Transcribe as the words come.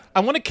I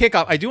want to kick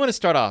off. I do want to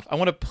start off. I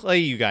want to play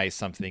you guys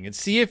something and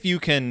see if you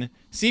can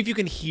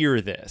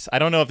hear this. I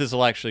don't know if this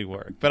will actually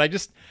work, but I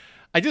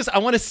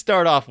want to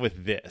start off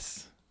with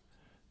this.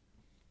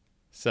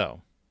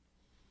 So,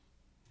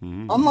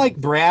 unlike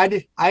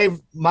Brad,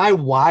 my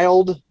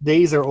wild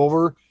days are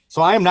over,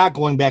 so I am not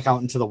going back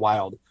out into the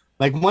wild.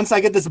 Like once I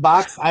get this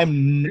box,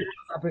 I'm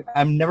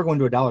never going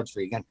to a Dollar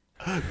Tree again.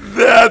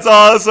 That's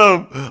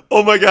awesome.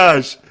 Oh my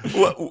gosh.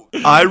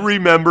 I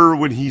remember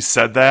when he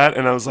said that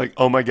and I was like,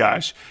 oh my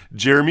gosh,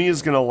 Jeremy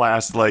is going to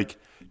last like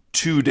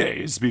 2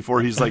 days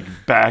before he's like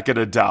back at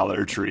a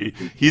Dollar Tree.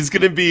 He's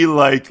going to be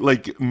like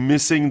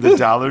missing the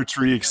Dollar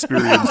Tree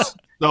experience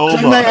so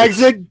much. My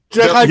exit,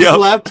 I just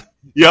left.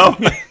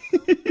 Yep.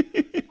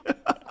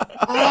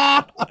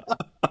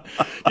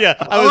 Yeah,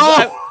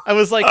 I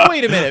was like,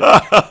 wait a minute.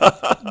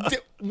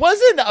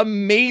 Wasn't a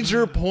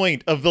major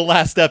point of the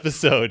last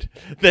episode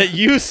that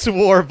you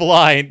swore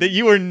blind that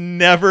you were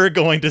never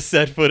going to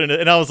set foot in it?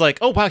 And I was like,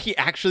 oh, wow, he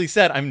actually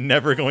said, I'm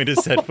never going to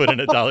set foot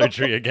in a Dollar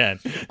Tree again.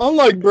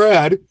 Unlike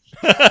Brad.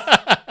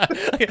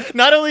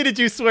 Not only did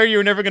you swear you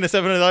were never going to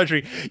set foot in a Dollar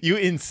Tree, you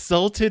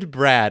insulted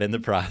Brad in the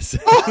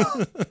process.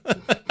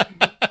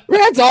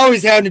 Brad's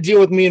always having to deal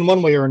with me in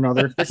one way or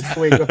another. That's just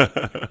the way it goes.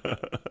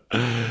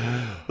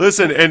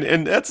 Listen,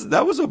 and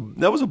that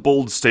was a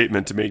bold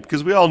statement to make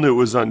because we all knew it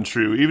was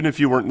untrue, even if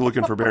you weren't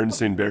looking for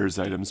Berenstain Bears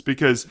items.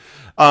 Because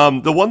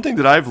the one thing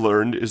that I've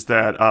learned is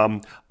that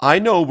I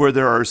know where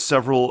there are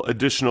several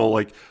additional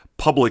like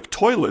public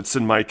toilets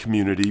in my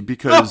community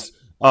because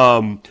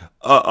of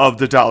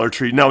the Dollar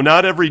Tree. Now,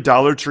 not every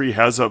Dollar Tree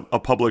has a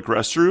public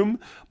restroom,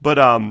 but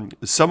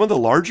some of the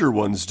larger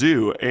ones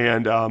do.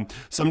 And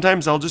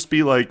sometimes I'll just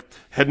be like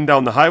heading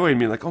down the highway and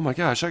be like, oh my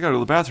gosh, I got to go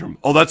to the bathroom.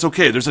 Oh, that's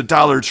okay. There's a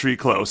Dollar Tree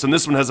close, and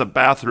this one has a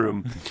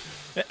bathroom.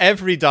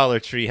 Every Dollar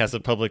Tree has a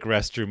public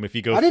restroom if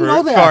you go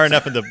far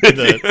enough in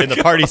the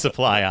party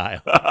supply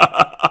aisle.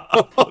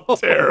 Oh,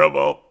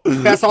 terrible.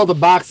 That's all the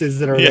boxes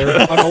that are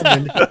there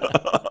unopened.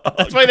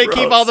 That's why they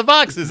keep all the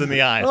boxes in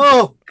the aisle.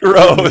 Oh,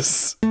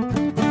 gross.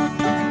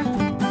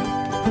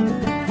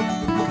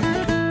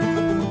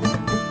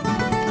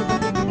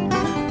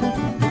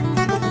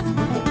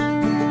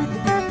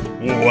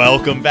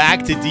 Welcome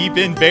back to Deep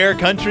in Bear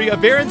Country, a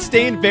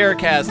Berenstain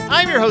Bearcast.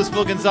 I'm your host,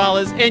 Phil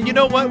Gonzalez, and you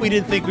know what? We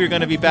didn't think we were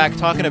going to be back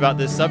talking about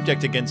this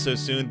subject again so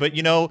soon, but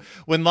you know,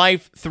 when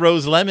life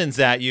throws lemons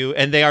at you,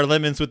 and they are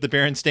lemons with the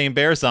Berenstain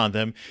Bears on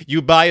them, you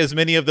buy as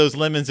many of those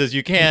lemons as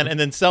you can, and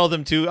then sell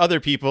them to other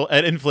people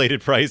at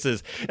inflated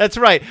prices. That's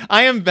right.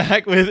 I am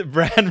back with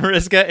Brad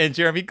Mariska and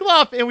Jeremy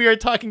Gloff, and we are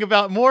talking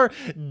about more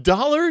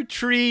Dollar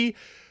Tree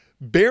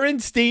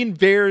Berenstain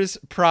Bears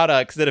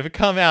products that have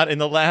come out in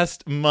the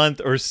last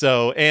month or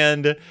so,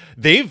 and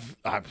they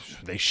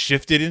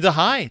shifted into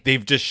high.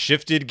 They've just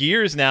shifted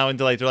gears now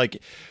into like, they're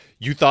like,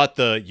 you thought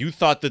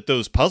that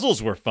those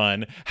puzzles were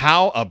fun.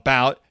 How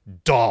about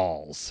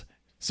dolls?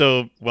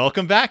 So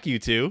welcome back, you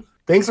two.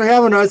 Thanks for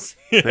having us.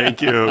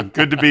 Thank you.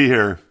 Good to be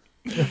here.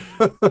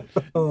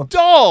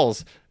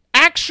 Dolls,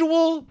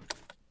 actual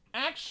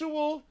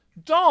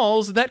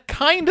dolls that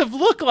kind of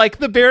look like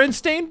the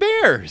Berenstain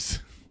Bears.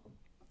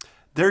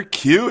 They're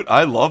cute.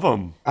 I love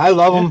them. I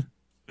love them.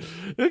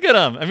 Look at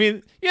them. I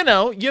mean, you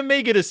know, you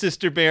may get a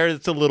sister bear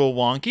that's a little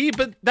wonky,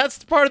 but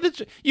that's part of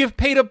the. You've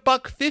paid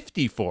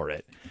 $1.50 for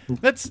it.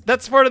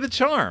 That's part of the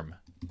charm.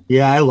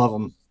 Yeah, I love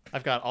them.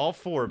 I've got all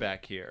four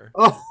back here.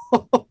 Oh,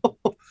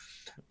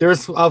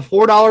 there's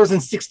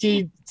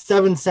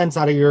 $4.67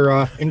 out of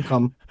your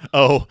income.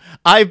 Oh,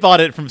 I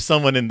bought it from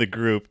someone in the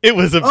group. It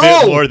was a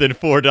bit more than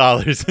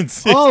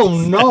 $4.60.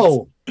 Oh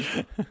no.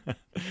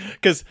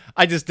 Because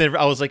I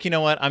was like, you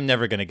know what? I'm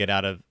never going to get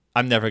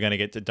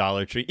to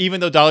Dollar Tree. Even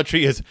though Dollar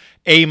Tree is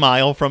a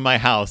mile from my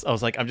house, I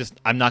was like,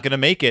 I'm not going to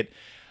make it.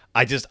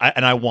 I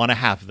want to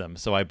have them.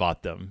 So I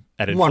bought them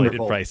at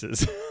inflated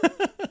prices.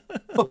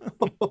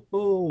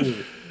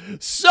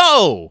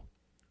 So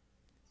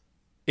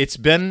it's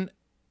been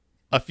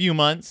a few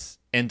months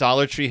and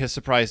Dollar Tree has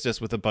surprised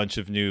us with a bunch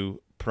of new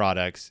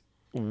products.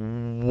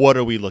 What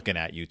are we looking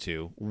at, you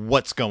two?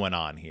 What's going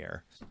on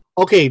here?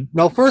 Okay,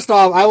 now first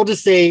off, I will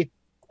just say,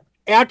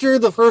 after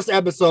the first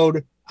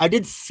episode, I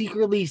did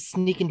secretly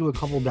sneak into a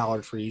couple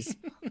Dollar Trees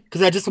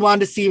because I just wanted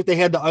to see if they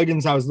had the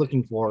items I was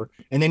looking for,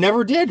 and they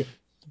never did.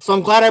 So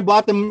I'm glad I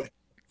bought them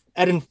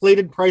at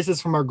inflated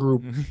prices from our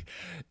group.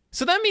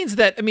 So that means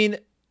that, I mean,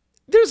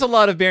 there's a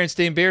lot of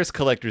Berenstain Bears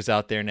collectors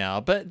out there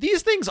now, but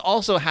these things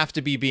also have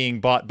to be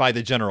being bought by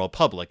the general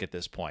public at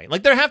this point.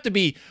 Like, there have to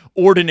be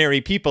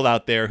ordinary people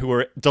out there who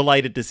are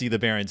delighted to see the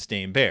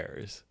Berenstain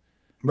Bears.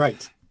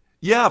 Right.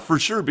 Yeah, for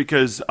sure.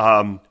 Because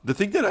the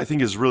thing that I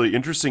think is really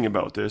interesting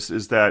about this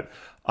is that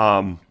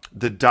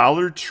the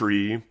Dollar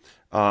Tree,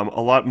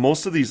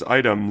 most of these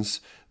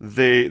items,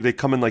 they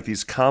come in like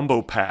these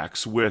combo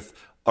packs with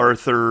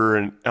Arthur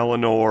and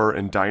Eleanor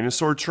and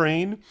Dinosaur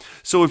Train.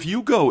 So if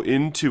you go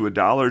into a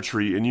Dollar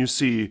Tree and you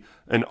see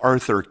an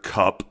Arthur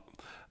cup,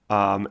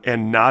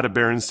 and not a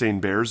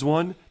Berenstain Bears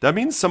one, that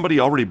means somebody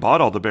already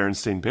bought all the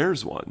Berenstain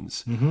Bears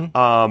ones.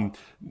 And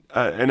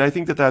I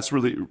think that that's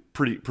really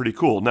pretty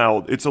cool. Now,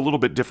 it's a little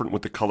bit different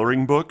with the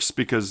coloring books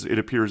because it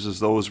appears as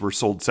those were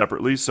sold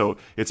separately. So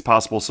it's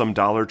possible some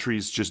Dollar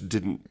Trees just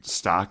didn't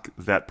stock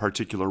that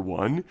particular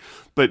one.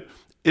 But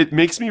it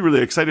makes me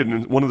really excited.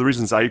 And one of the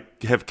reasons I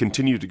have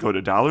continued to go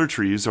to Dollar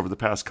Trees over the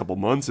past couple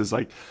months is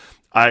like,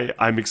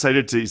 I'm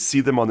excited to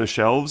see them on the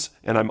shelves,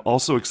 and I'm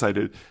also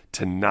excited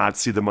to not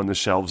see them on the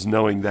shelves,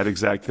 knowing that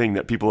exact thing,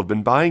 that people have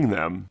been buying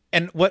them.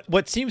 And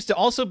what seems to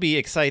also be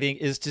exciting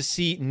is to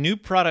see new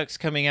products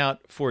coming out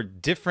for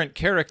different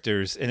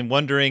characters, and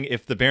wondering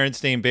if the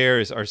Berenstain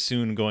Bears are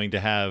soon going to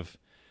have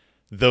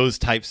those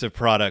types of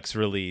products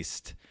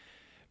released.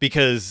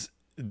 Because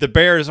the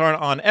bears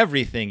aren't on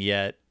everything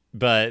yet,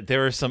 but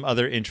there are some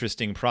other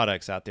interesting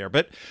products out there.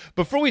 But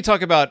before we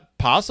talk about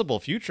possible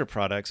future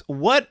products,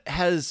 what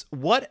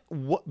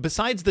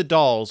besides the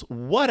dolls,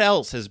 what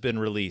else has been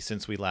released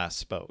since we last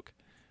spoke?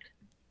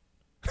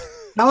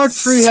 Dollar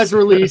Tree has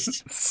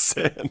released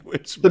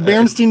sandwich the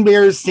bags. Berenstain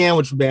Bears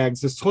sandwich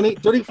bags. There's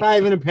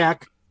 35 in a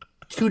pack,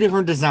 2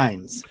 different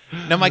designs.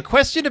 Now, my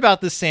question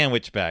about the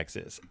sandwich bags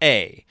is,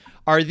 A,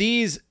 are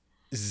these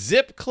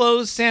zip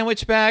closed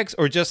sandwich bags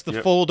or just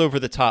the fold over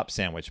the top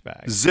sandwich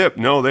bags? Zip.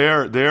 No, they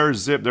are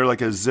zip. They're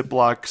like a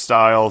Ziploc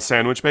style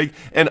sandwich bag.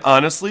 And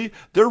honestly,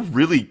 they're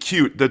really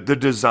cute. The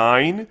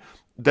design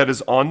that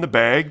is on the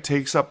bag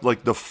takes up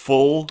like the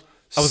full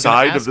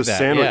side of the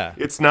sandwich. Yeah.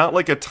 It's not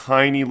like a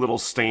tiny little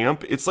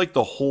stamp. It's like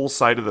the whole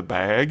side of the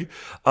bag.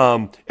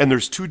 And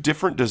there's 2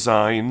 different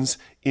designs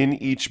in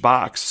each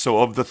box.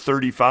 So of the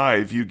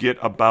 35, you get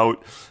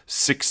about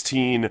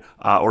 16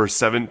 or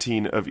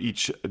 17 of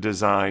each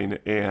design.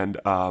 And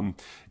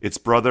it's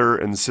brother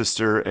and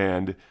sister,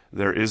 and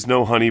there is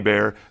no honey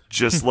bear,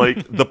 just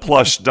like the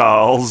plush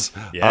dolls.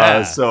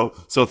 Yeah. So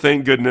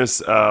thank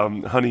goodness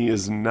honey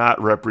is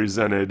not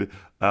represented.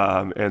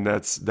 And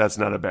that's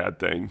not a bad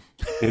thing,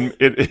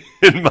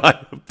 in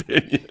my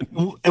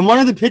opinion. And one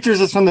of the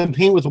pictures is from the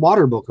Paint with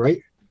Water book,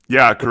 right?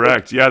 Yeah,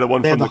 correct. Yeah, the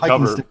one They from the have the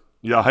hiking cover.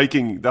 Yeah,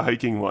 the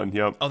hiking one.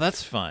 Yep. Oh,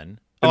 that's fun.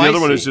 And the other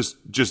one is is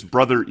just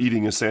brother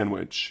eating a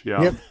sandwich.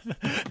 Yeah. Yep.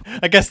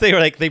 I guess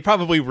they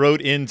probably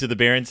wrote into the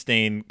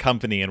Berenstain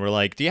company and were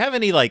like, do you have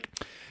any like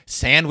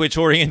sandwich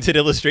oriented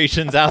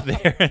illustrations out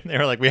there? And they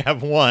were like, we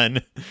have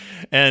one.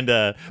 And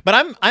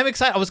but I'm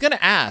excited. I was going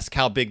to ask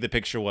how big the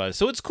picture was.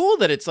 So it's cool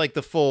that it's like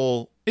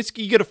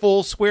you get a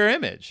full square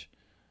image.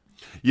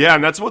 Yeah,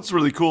 and that's what's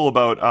really cool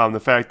about the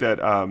fact that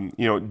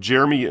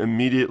Jeremy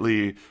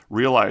immediately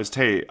realized,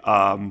 hey,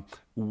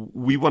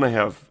 we want to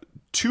have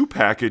 2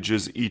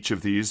 packages each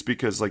of these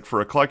because, like,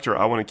 for a collector,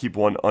 I want to keep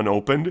one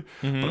unopened,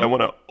 but I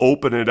want to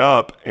open it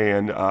up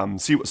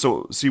and see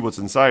what's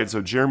inside.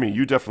 So, Jeremy,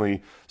 you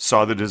definitely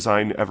saw the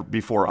design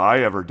before I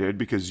ever did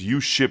because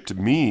you shipped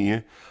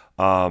me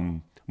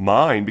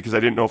mine because I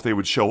didn't know if they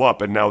would show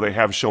up, and now they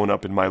have shown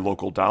up in my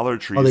local Dollar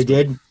Tree. Oh, they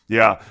did?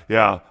 Yeah,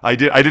 I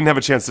didn't have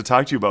a chance to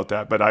talk to you about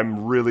that, but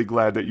I'm really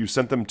glad that you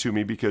sent them to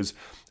me because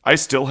I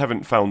still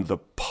haven't found the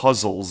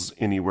puzzles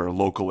anywhere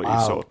locally.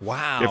 Wow.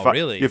 So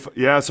Really?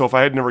 So if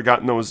I had never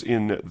gotten those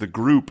in the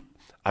group,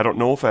 I don't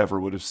know if I ever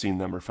would have seen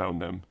them or found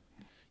them.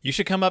 You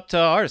should come up to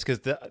ours because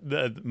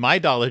my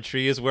Dollar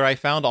Tree is where I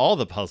found all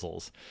the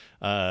puzzles,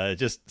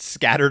 just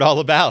scattered all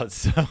about.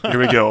 So Here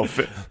we go.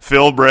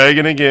 Phil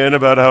bragging again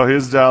about how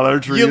his Dollar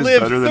Tree you is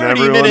live better than 30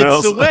 everyone minutes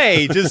else.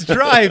 away. Just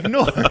drive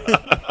north.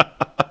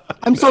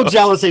 I'm so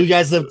jealous that you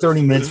guys live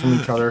 30 minutes from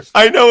each other.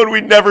 I know, and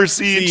we never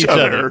see each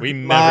other. We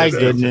never My see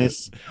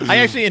goodness. each other. I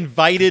actually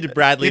invited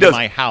Bradley He to does.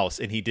 my house,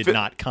 and he did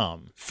not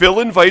come.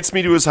 Phil invites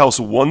me to his house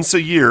once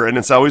a year, and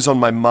it's always on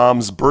my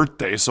mom's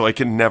birthday, so I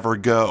can never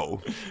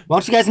go. Why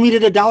don't you guys meet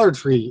at a Dollar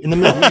Tree in the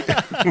middle?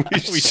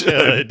 We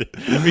should.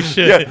 We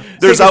should. Yeah,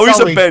 there's Take a always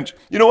a selfie. bench.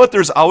 You know what?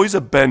 There's always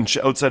a bench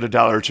outside a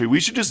Dollar Tree. We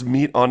should just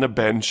meet on a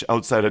bench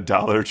outside a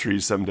Dollar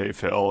Tree someday,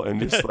 Phil, and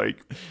just like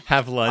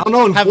Have lunch. I don't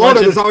know. In Have Florida,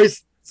 lunch there's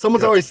always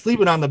someone's always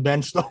sleeping on the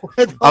bench, though.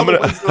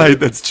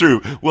 that's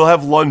true. We'll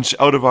have lunch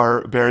out of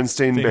our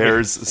Berenstain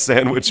Bears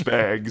sandwich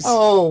bags.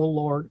 Oh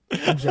Lord,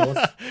 I'm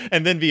jealous.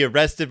 and then be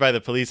arrested by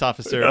the police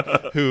officer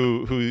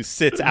who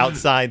sits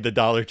outside the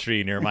Dollar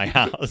Tree near my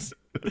house.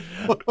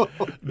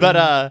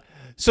 But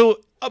so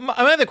my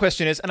other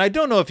question is, and I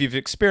don't know if you've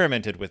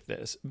experimented with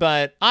this,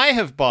 but I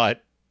have bought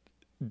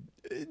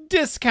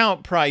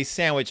discount price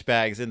sandwich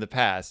bags in the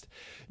past.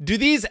 Do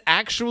these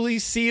actually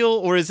seal,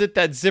 or is it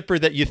that zipper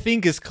that you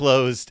think is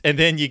closed and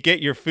then you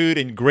get your food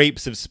and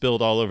grapes have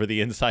spilled all over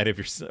the inside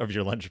of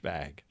your lunch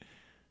bag?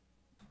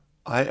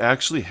 I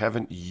actually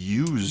haven't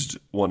used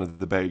one of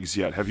the bags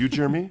yet. Have you,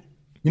 Jeremy?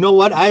 You know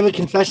what? I have a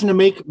confession to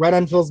make right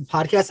on Phil's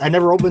podcast. I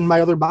never opened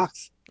my other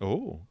box.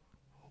 Oh.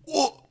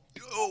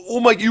 Oh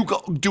my! Do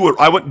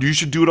it. You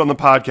should do it on the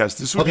podcast.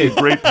 This would be a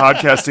great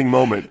podcasting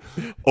moment.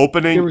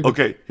 Opening. Here we go.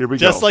 Okay, here we go.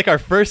 Just like our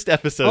first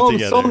episode Oh, I'm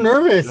together. so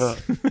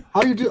nervous.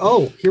 How you do?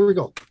 Oh, here we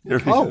go. Here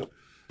we Oh, go.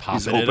 Popping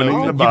He's it opening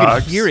open. the You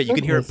box. can hear it. You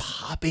can hear it Goodness.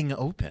 popping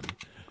open.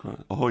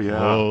 Oh yeah.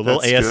 Oh, a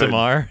little that's good.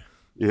 ASMR.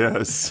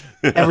 Yes.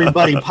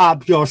 Everybody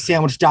pop your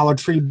sandwich Dollar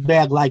Tree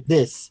bag like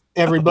this.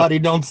 Everybody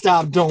don't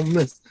stop, don't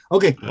miss.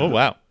 Okay. Oh,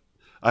 wow.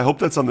 I hope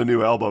that's on the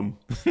new album.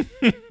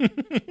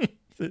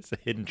 It's a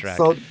hidden track.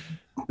 So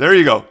There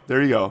you go.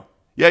 There you go.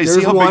 Yeah, you see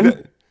there's how one. big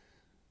that...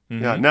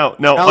 Yeah, now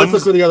Now let's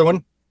look for the other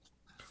one.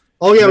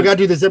 Oh yeah, we gotta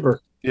do the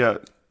zipper. yeah.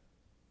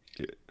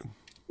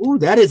 Ooh,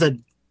 that is a.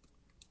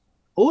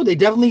 Oh, they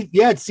definitely.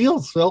 Yeah, it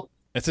seals, Phil.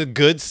 It's a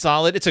good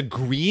solid. It's a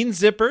green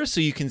zipper, so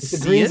you can It's see a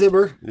green it.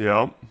 zipper.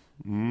 Yeah.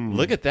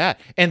 Look at that.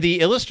 And the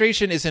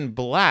illustration is in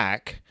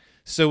black.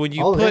 So when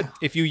you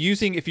if you're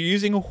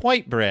using a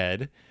white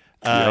bread,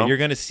 you're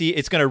going to see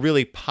it's going to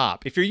really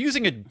pop. If you're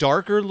using a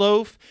darker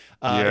loaf,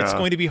 it's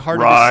going to be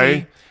harder to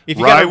see. If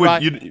you got rye,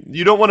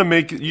 you don't want to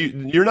make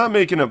you're not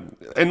making a.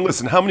 And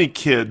listen, how many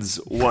kids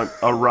want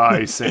a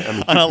rye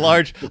sandwich on a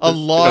large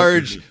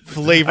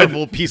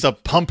flavorful piece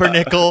of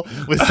pumpernickel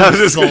with some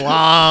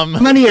salam?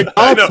 How many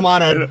adults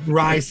want a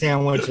rye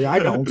sandwich? I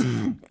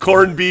don't.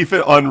 Corned beef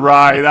on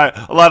rye.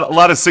 A lot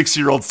of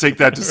 6-year-olds take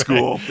that to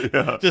school.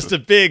 Yeah. Just a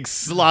big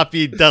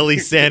sloppy deli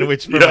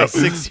sandwich for my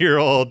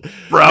 6-year-old.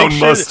 Brown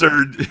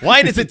mustard.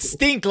 Why does it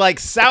stink like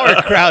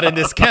sauerkraut in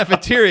this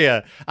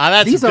cafeteria?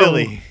 That's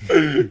Billy.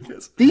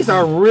 These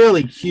are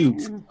really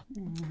cute.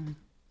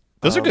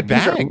 Those are good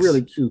bags. These are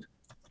really cute.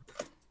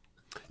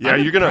 Yeah,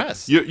 I'm you're gonna.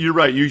 impressed. You're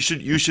right. You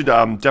should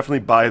definitely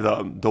buy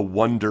the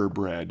Wonder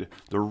Bread,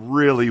 the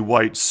really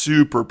white,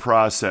 super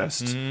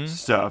processed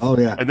stuff. Oh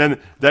yeah. And then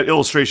that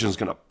illustration is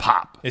gonna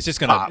pop. It's just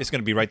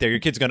gonna be right there. Your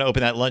kid's gonna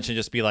open that lunch and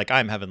just be like,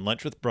 "I'm having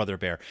lunch with Brother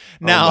Bear."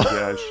 Now, oh my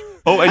gosh.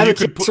 Oh, and I you have a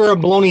could picture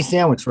of bologna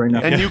sandwich right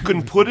now. and you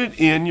can put it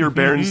in your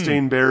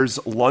Berenstain Bears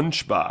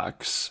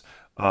lunchbox.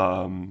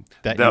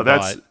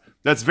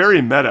 That's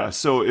very meta.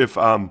 So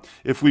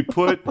if we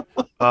put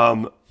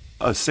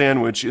a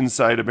sandwich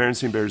inside a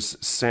Berenstain Bears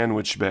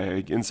sandwich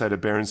bag, inside a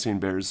Berenstain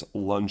Bears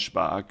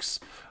lunchbox,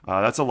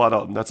 that's a lot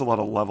of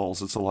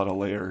levels. It's a lot of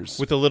layers.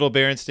 with the little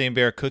Berenstain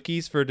Bear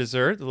cookies for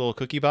dessert, the little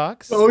cookie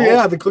box. Oh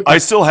yeah, the cookies. I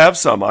still have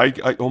some.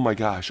 Oh my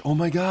gosh.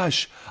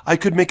 I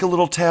could make a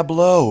little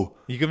tableau.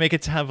 You can make a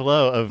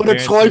tableau of Put a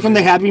Berenstain toy from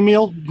the Bear. Happy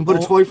Meal. You can put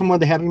a toy from one of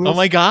the Happy Meals. Oh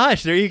my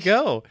gosh! There you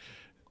go.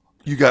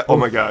 You got. Oh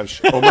my gosh.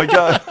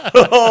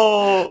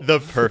 Oh, The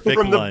perfect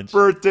from lunch. the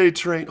birthday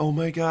train. Oh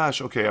my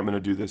gosh. Okay, I'm gonna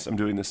do this. I'm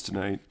doing this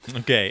tonight.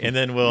 Okay, and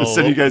then we'll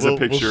send you guys a we'll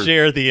picture.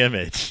 share the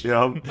image.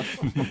 Yeah.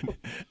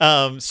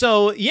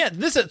 So yeah,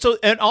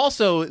 and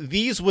also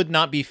these would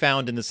not be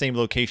found in the same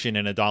location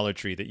in a Dollar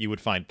Tree that you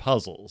would find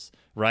puzzles,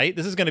 right?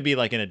 This is going to be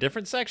like in a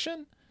different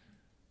section.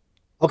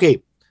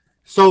 Okay,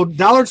 so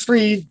Dollar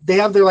Tree, they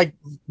have their like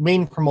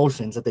main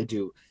promotions that they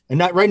do, and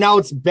right now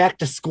it's back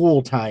to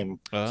school time.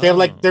 So they have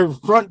like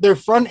their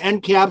front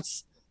end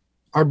caps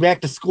are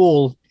back to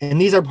school, and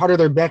these are part of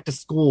their back to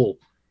school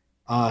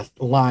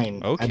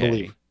line. Okay. I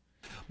believe.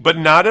 But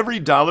not every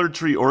Dollar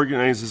Tree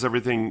organizes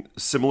everything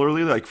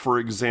similarly. Like, for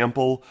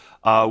example,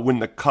 when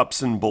the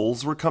cups and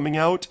bowls were coming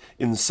out,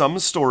 in some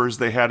stores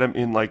they had them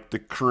in like the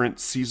current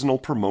seasonal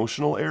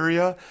promotional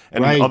area,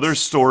 and in other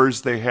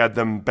stores they had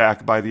them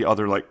back by the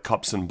other like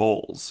cups and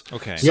bowls.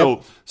 Okay.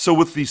 So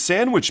with the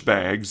sandwich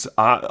bags,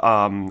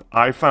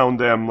 I found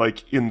them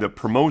like in the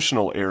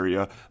promotional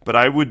area, but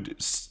I would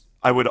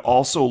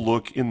also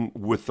look in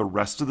with the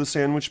rest of the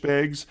sandwich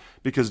bags,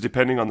 because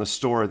depending on the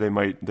store, they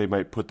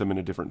might put them in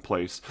a different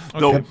place. Okay.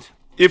 Though,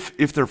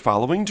 if they're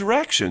following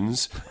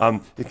directions,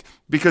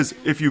 because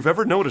if you've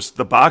ever noticed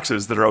the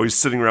boxes that are always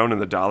sitting around in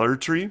the Dollar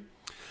Tree,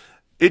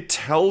 it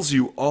tells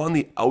you on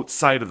the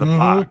outside of the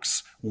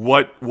box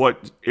what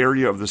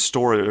area of the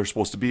store they're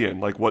supposed to be in,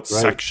 like what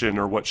section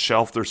or what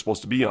shelf they're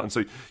supposed to be on.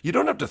 So you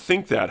don't have to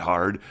think that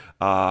hard.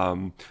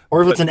 Or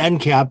if it's an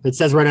end cap, it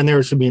says right on there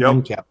it should be an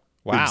end cap.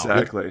 Wow.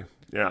 Exactly.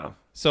 Yeah.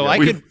 So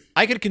yeah,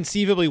 I could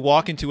conceivably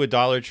walk into a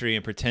Dollar Tree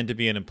and pretend to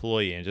be an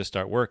employee and just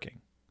start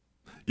working.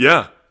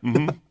 Yeah.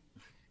 Mm-hmm.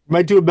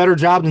 Might do a better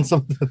job than some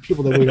of the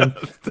people that we know.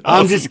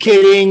 I'm just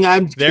kidding.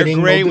 They're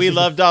great. We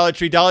love Dollar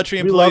Tree. Dollar Tree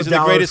employees are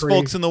the greatest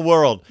folks in the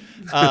world.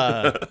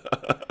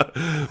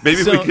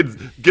 Maybe we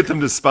could get them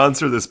to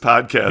sponsor this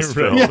podcast.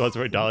 Phil.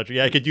 Yeah. Dollar Tree.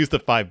 Yeah, I could use the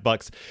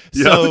 $5.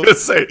 Yeah, I was gonna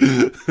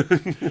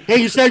say.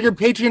 Hey, you said your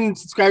Patreon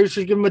subscribers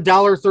should give them a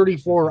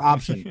 $1.34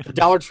 option. The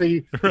Dollar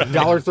Tree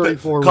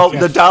 $1.34 called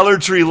the Dollar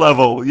Tree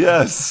level.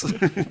 Yes.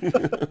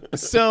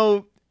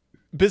 So,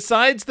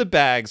 besides the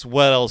bags,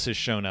 what else has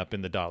shown up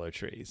in the Dollar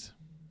Trees?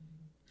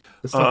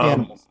 The stuffed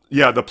animals.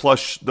 Yeah, the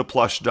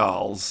plush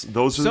dolls.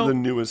 Those are the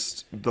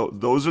newest.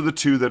 Those are the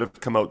two that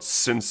have come out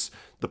since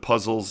the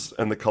puzzles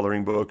and the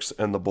coloring books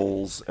and the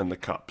bowls and the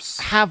cups.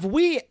 Have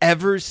we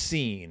ever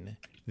seen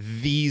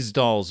these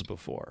dolls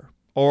before?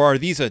 Or are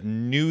these a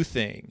new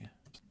thing?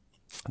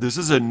 This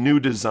is a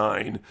new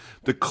design.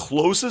 The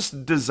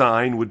closest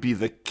design would be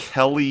the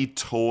Kelly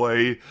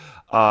toy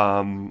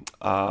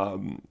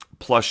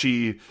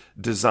plushie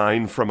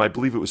design from, I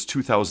believe it was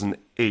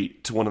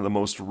 2008, to one of the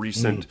most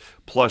recent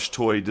plush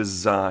toy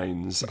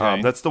designs.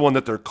 Okay. That's the one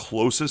that they're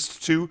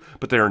closest to,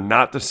 but they are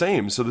not the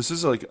same. So this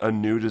is like a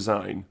new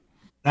design.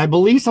 I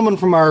believe someone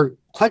from our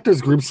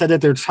collectors group said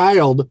that their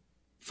child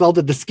felt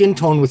that the skin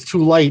tone was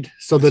too light,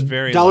 so It's the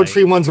very Dollar light.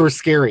 Tree ones were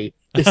scary.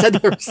 They said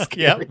they were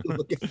scary.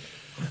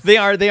 They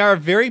are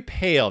very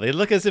pale. They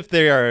look as if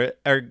they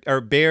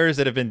are bears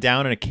that have been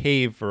down in a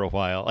cave for a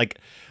while, like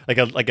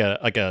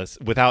a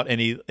without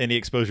any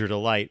exposure to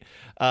light.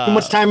 Too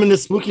much time in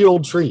this spooky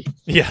old tree.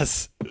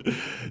 Yes.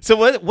 So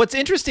what's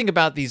interesting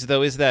about these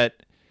though is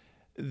that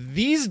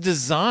these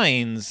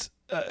designs,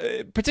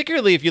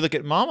 particularly if you look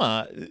at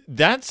Mama,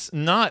 that's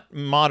not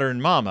modern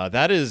Mama.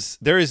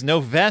 There is no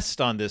vest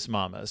on this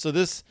Mama. So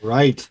this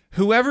Right.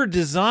 whoever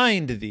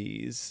designed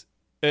these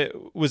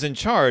was in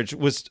charge,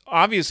 was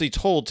obviously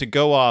told to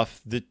go off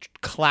the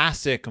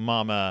classic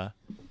Mama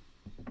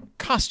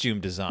costume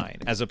design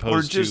as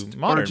opposed to modern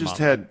Mama.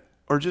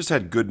 Or just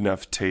had good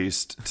enough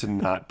taste to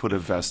not put a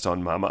vest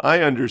on Mama.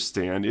 I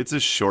understand it's a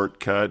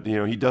shortcut. You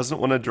know, he doesn't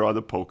want to draw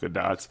the polka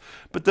dots,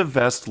 but the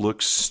vest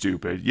looks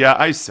stupid. Yeah,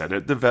 I said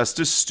it. The vest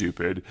is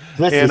stupid,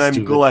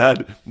 I'm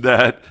glad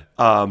that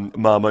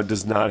Mama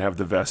does not have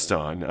the vest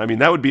on. I mean,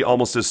 that would be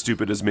almost as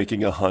stupid as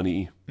making a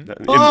honey.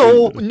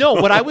 No,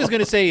 what I was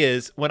going to say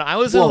is when I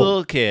was a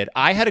little kid,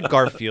 I had a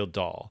Garfield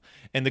doll.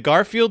 And the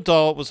Garfield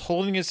doll was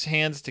holding his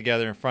hands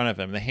together in front of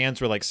him. The hands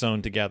were like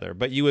sewn together.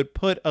 But you would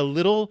put a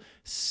little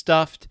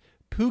stuffed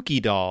Pookie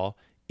doll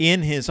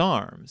in his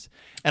arms.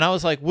 And I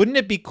was like, wouldn't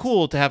it be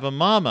cool to have a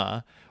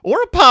Mama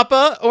or a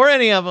Papa or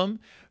any of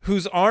them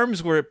whose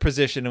arms were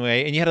positioned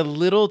away and you had a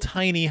little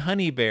tiny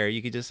honey bear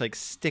you could just like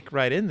stick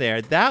right in there?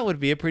 That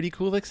would be a pretty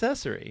cool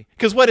accessory.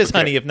 Because what is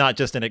honey if not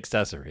just an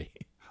accessory?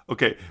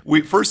 Okay,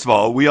 first of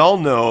all, we all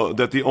know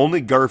that the only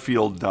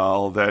Garfield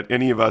doll that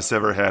any of us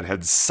ever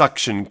had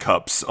suction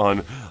cups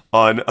on.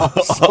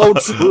 So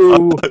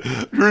true.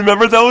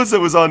 Remember those? It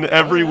was on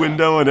every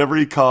window and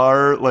every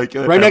car, like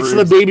right next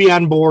to the baby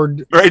on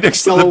board. Right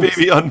next to the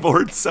baby on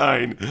board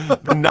sign.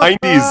 The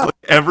 90s, like,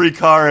 every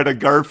car had a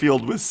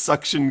Garfield with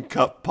suction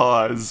cup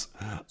paws.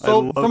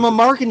 So, from a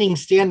marketing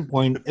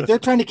standpoint, if they're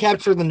trying to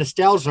capture the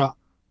nostalgia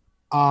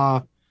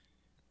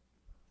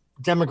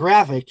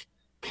demographic,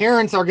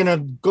 parents are gonna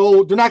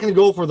go. They're not gonna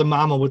go for the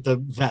Mama with the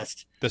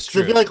vest. That's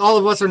true. I feel like all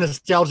of us are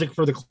nostalgic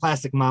for the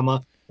classic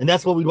Mama, and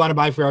that's what we want to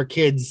buy for our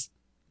kids,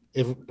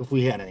 if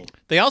we had any.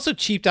 They also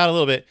cheaped out a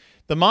little bit.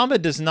 The Mama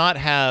does not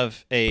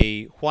have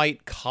a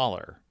white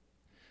collar,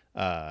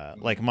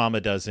 like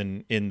Mama does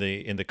in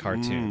the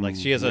cartoon. Like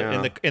she has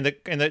in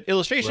the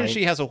illustration,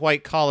 she has a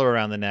white collar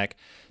around the neck.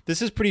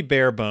 This is pretty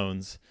bare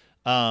bones.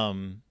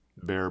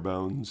 Bare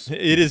bones.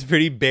 It is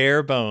pretty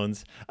bare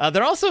bones.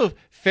 They're also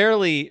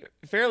fairly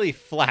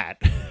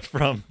flat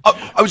from.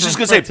 I was just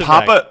gonna say,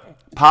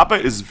 Papa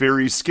is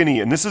very skinny,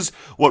 and this is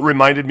what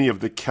reminded me of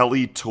the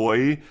Kelly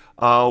toy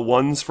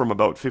ones from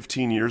about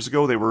 15 years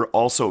ago. They were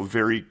also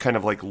very kind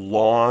of like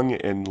long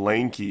and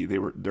lanky.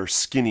 They're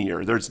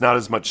skinnier. There's not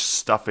as much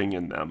stuffing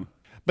in them.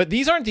 But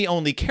these aren't the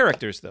only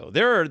characters, though.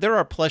 There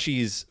are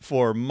plushies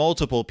for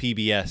multiple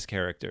PBS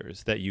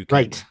characters that you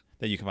can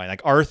find.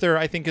 Like Arthur,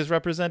 I think, is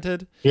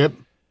represented. Yep.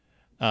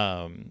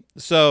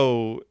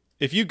 So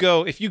if you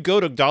go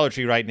to Dollar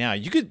Tree right now,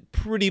 you could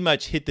pretty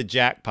much hit the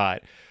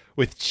jackpot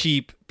with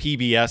cheap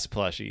PBS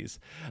plushies.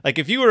 Like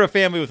if you were a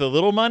family with a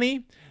little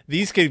money,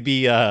 these could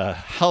be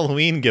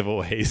Halloween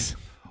giveaways.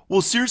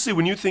 Well, seriously,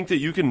 when you think that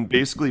you can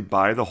basically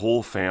buy the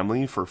whole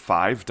family for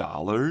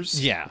 $5,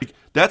 yeah,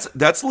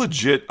 that's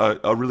legit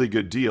a really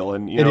good deal.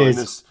 And in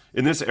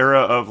this era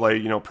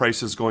of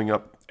prices going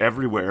up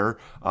everywhere,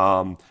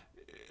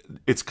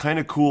 it's kind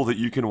of cool that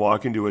you can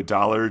walk into a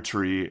Dollar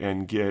Tree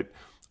and get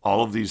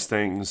all of these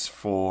things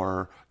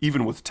for,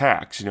 even with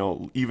tax,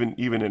 even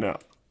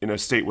in a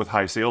state with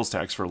high sales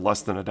tax, for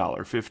less than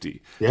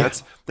 $1.50. Yeah.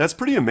 That's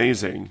pretty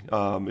amazing.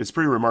 It's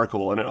pretty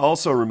remarkable, and it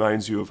also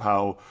reminds you of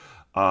how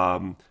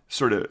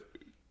sort of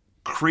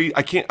crazy.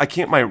 I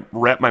can't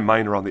wrap my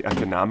mind around the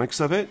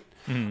economics of it,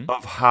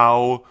 of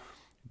how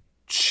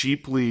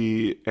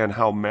cheaply and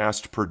how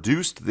mass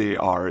produced they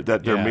are,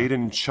 that they're made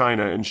in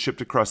China and shipped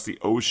across the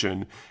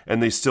ocean,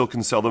 and they still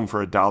can sell them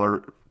for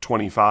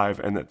 $1.25,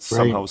 and that's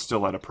somehow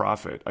still at a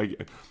profit.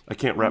 I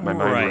can't wrap my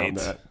mind around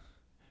that.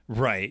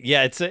 Right.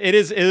 Yeah, it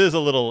is a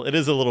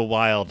little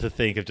wild to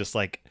think of just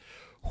like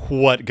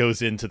what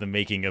goes into the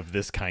making of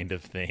this kind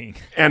of thing,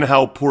 and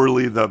how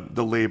poorly the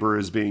labor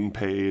is being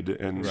paid,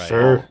 and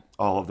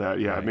all of that.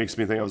 Yeah, it makes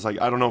me think. I was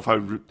like, I don't know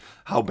if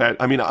how bad.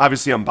 I mean,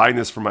 obviously, I'm buying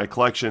this for my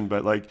collection,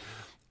 but like,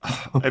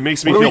 it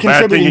makes me feel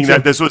bad thinking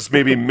that this was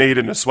maybe made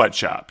in a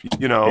sweatshop.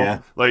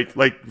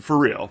 Like for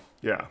real.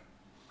 Yeah.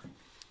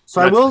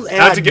 So I will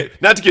add,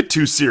 not to get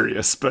too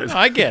serious, but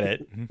I get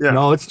it. Yeah.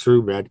 No, it's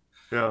true, Brad.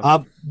 Yeah.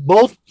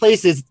 Both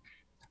places.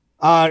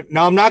 Now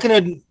I'm not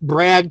going to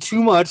brag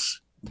too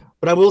much,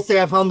 but I will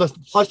say I found the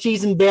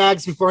plushies in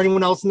bags before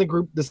anyone else in the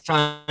group this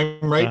time,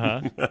 right?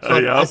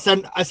 Uh-huh.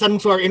 So I sent them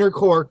to our inner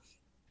core.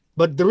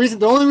 But the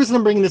only reason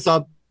I'm bringing this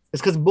up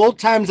is because both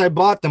times I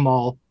bought them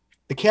all,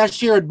 the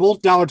cashier at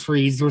both Dollar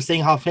Trees were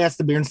saying how fast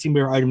the Berenstain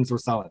Bear items were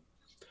selling.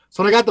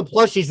 So when I got the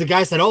plushies, the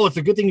guy said, "Oh, it's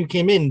a good thing you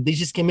came in. These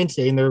just came in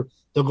today, and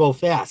they'll go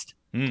fast."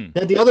 Then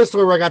the other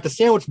store where I got the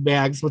sandwich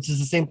bags, which is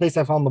the same place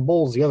I found the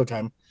bowls the other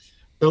time,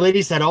 the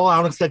lady said, "Oh, I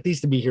don't expect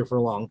these to be here for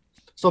long."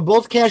 So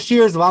both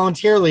cashiers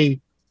voluntarily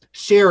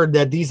shared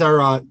that these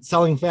are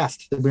selling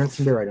fast, the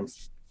Berenstain Bear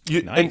items.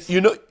 And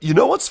you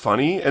know what's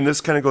funny, and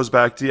this kind of goes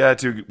back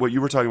to what you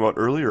were talking about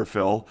earlier,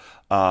 Phil,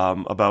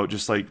 about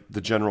just like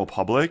the general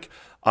public.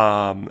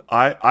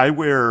 I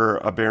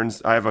wear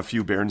I have a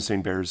few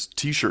Berenstain Bears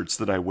t-shirts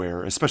that I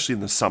wear, especially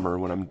in the summer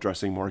when I'm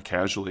dressing more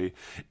casually.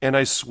 And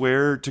I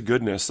swear to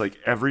goodness, like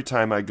every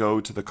time I go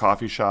to the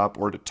coffee shop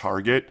or to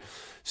Target,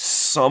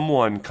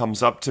 someone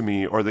comes up to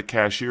me or the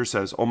cashier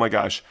says, "Oh my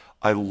gosh,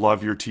 I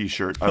love your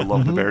t-shirt. I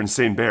love the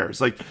Berenstain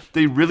Bears." Like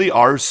they really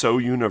are so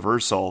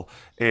universal,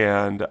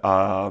 and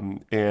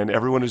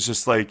everyone is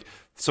just like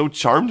so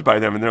charmed by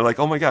them, and they're like,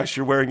 "Oh my gosh,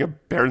 you're wearing a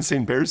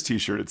Berenstain Bears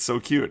t-shirt. It's so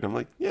cute." And I'm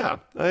like, "Yeah,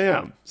 I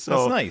am."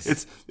 So that's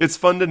nice. It's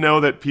fun to know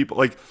that people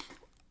like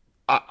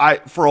I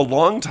for a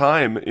long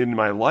time in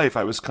my life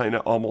I was kind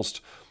of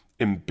almost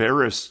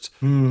embarrassed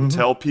to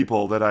tell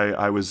people that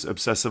I was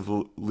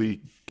obsessively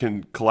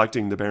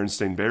collecting the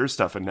Berenstain Bears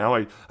stuff, and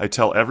now I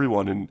tell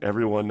everyone, and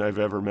everyone I've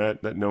ever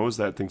met that knows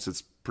that thinks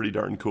it's pretty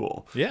darn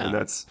cool. Yeah, and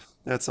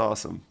that's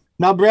awesome.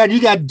 Now, Brad,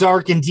 you got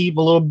dark and deep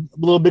a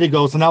little bit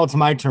ago, so now it's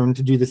my turn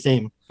to do the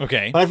same.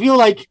 Okay. But I feel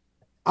like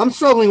I'm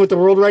struggling with the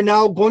world right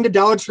now. Going to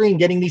Dollar Tree and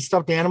getting these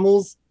stuffed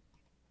animals,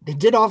 they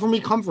did offer me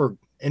comfort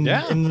and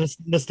the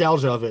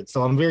nostalgia of it,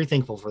 so I'm very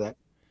thankful for that.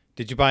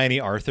 Did you buy any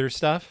Arthur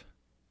stuff?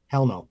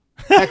 Hell no.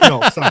 Heck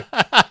no. Sorry.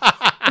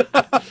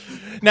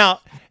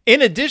 Now,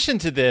 in addition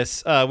to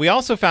this, we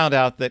also found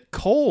out that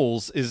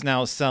Kohl's is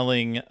now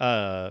selling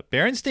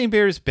Berenstain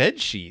Bears bed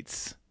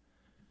sheets.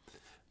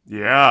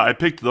 Yeah, I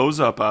picked those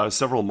up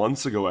several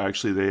months ago,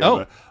 actually. They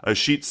have a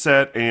sheet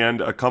set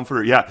and a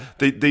comforter. Yeah,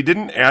 they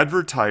didn't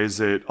advertise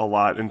it a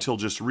lot until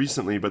just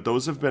recently, but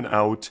those have been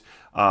out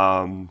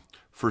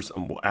for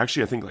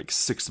actually, I think like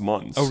 6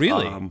 months. Oh,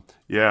 really?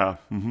 Yeah.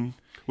 Mm-hmm.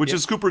 Which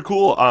is super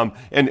cool.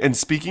 And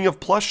speaking of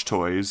plush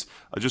toys,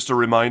 just a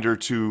reminder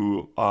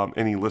to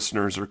any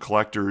listeners or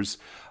collectors,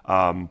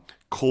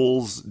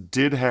 Kohl's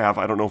did have,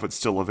 I don't know if it's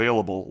still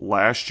available,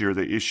 last year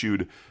they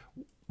issued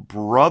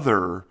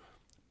Brother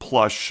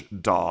plush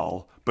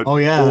doll, but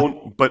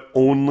but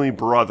only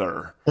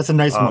Brother. That's a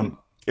nice one.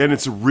 And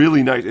it's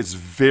really nice. It's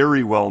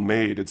very well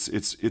made.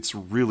 It's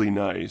really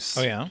nice.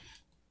 Oh, yeah?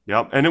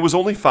 Yep. And it was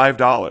only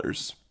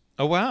 $5.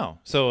 Oh, wow.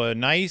 So a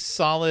nice,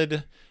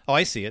 solid... Oh,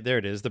 I see it. There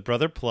it is. The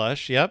Brother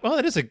plush. Yep. Oh,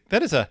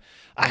 that is a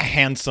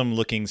handsome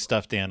looking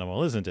stuffed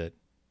animal, isn't it?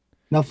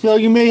 Now, Phil,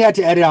 you may have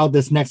to edit out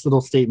this next little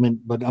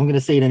statement, but I'm going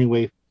to say it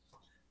anyway.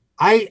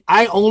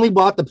 I only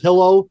bought the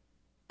pillow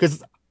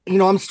because,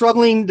 I'm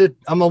struggling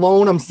I'm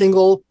alone. I'm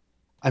single.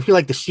 I feel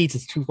like the sheets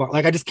is too far.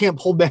 Like I just can't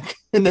pull back.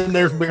 And then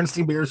there's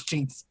Berenstain Bears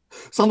sheets.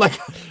 So I'm like,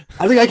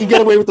 I think I can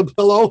get away with the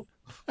pillow,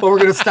 but we're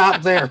going to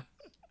stop there.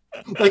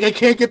 Like I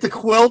can't get the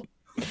quilt.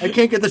 I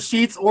can't get the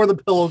sheets or the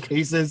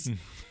pillowcases.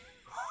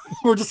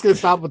 We're just going to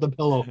stop with the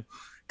pillow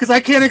because I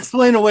can't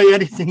explain away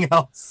anything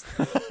else.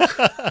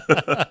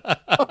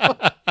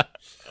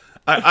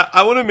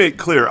 I want to make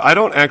clear, I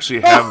don't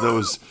actually have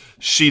those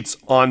sheets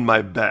on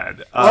my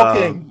bed.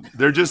 Okay.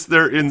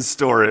 They're in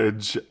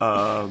storage.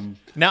 Now,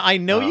 I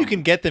know you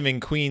can get them in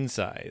queen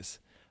size.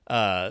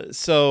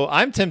 So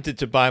I'm tempted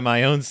to buy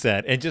my own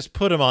set and just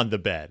put them on the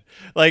bed.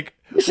 Like,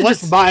 you should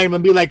just buy them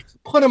and be like,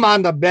 put them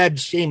on the bed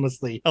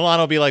shamelessly. Alana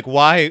will be like,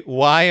 why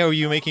are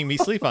you making me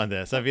sleep on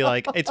this? I'd be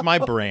like, it's my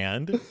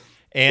brand.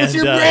 And it's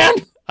your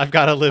brand? I've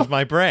got to live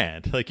my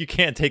brand. Like, you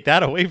can't take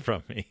that away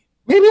from me.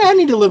 Maybe I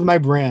need to live my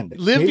brand.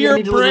 Live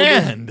your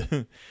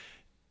brand.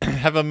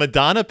 Have a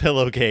Madonna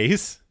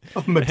pillowcase.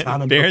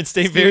 Madonna.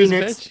 Berenstain Bears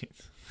bed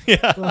sheets.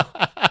 Yeah.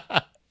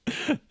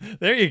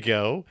 There you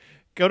go.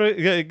 Go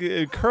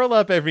to curl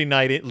up every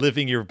night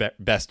living your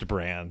best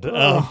brand.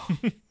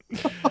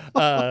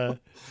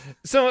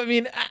 So, I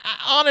mean,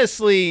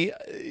 honestly,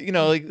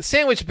 like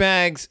sandwich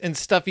bags and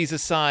stuffies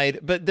aside,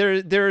 but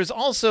there's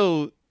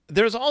also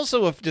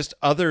just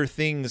other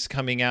things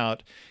coming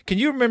out. Can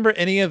you remember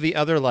any of the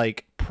other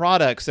like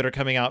products that are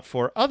coming out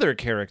for other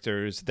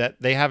characters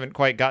that they haven't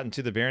quite gotten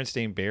to the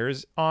Berenstain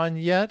Bears on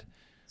yet?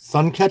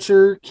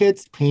 Suncatcher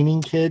kits,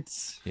 painting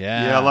kits.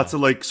 Yeah, lots of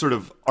like sort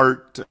of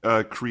art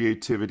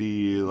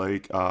creativity,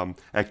 like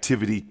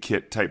activity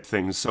kit type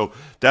things. So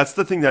that's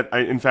the thing that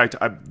I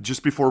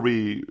just before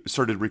we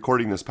started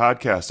recording this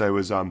podcast, I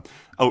was out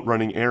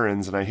running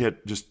errands and I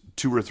hit just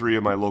 2 or 3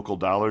 of my local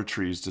Dollar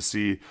Trees to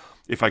see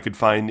if I could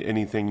find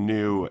anything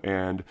new.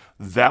 And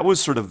that was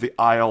sort of the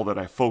aisle that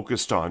I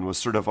focused on, was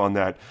sort of on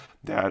that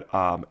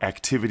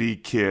activity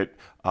kit,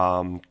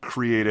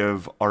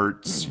 creative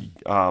arts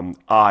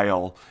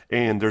aisle.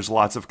 And there's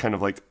lots of kind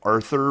of like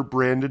Arthur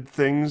branded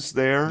things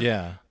there.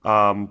 Yeah.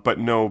 But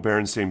no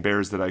Berenstain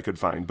Bears that I could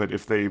find. But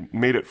if they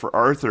made it for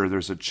Arthur,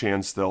 there's a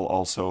chance they'll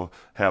also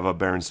have a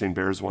Berenstain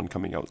Bears one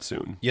coming out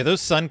soon. Yeah,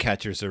 those sun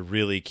catchers are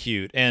really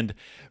cute and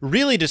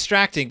really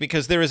distracting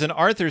because there is an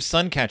Arthur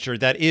sun catcher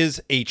that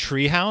is a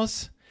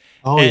treehouse.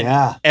 Oh, and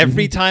yeah.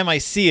 Every time I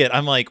see it,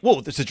 I'm like, whoa,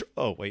 there's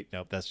oh, wait,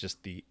 no, that's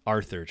just the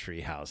Arthur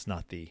treehouse,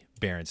 not the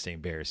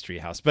Berenstain Bears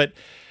treehouse. But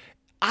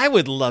I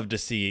would love to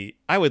see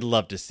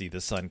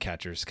the sun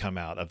catchers come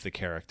out of the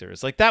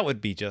characters. Like that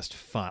would be just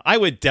fun. I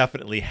would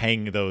definitely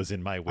hang those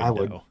in my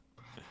window.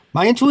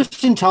 My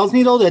intuition tells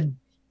me though that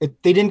if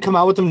they didn't come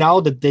out with them now,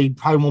 that they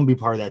probably won't be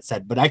part of that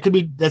set. But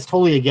that's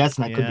totally a guess,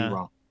 and I could be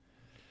wrong.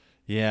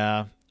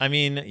 Yeah. I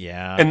mean,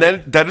 yeah. And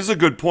that is a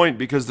good point,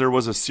 because there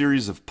was a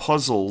series of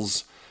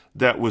puzzles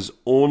that was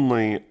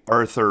only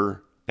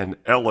Arthur and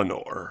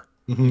Eleanor.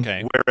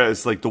 Okay.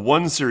 Whereas like the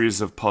one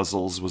series of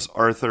puzzles was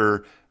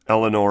Arthur,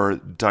 Eleanor,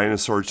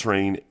 Dinosaur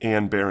Train,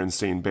 and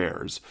Berenstain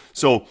Bears.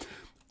 So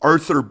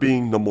Arthur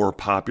being the more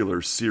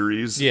popular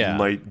series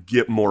might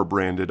get more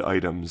branded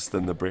items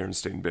than the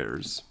Berenstain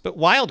Bears. But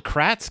Wild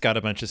Kratts got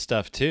a bunch of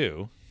stuff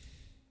too.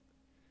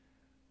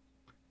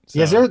 So.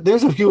 Yes,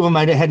 there's a few of them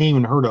I hadn't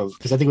even heard of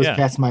because I think it was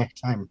past my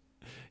time.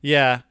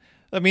 Yeah.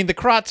 I mean, the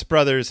Kratts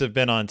brothers have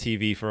been on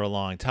TV for a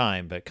long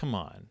time, but come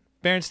on.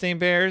 Berenstain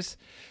Bears?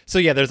 So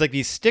yeah, there's like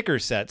these sticker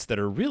sets that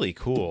are really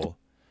cool.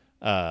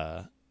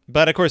 But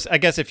of course, I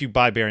guess if you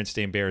buy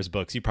Berenstain Bears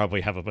books, you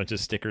probably have a bunch of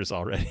stickers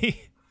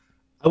already.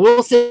 I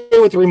will say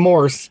with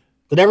remorse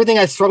that everything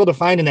I struggled to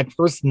find in that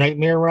first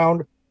Nightmare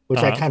round, which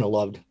I kind of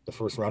loved the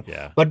first round.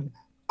 Yeah. But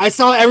I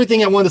saw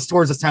everything at one of the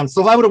stores this time.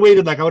 So if I would have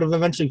waited, I would have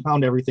eventually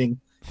found everything.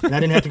 And I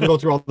didn't have to go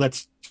through all that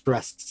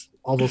stress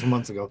all those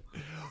months ago.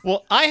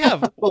 Well, I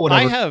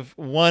have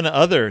one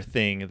other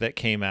thing that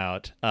came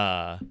out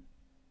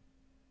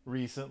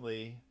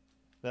recently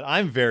that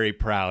I'm very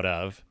proud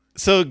of.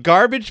 So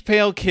Garbage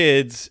Pail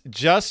Kids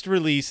just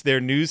released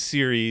their new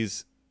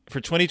series for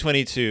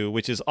 2022,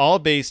 which is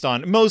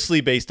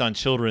mostly based on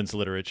children's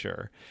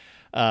literature.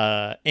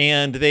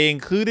 And they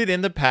included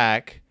in the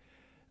pack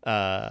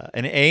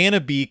an A and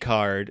a B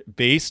card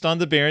based on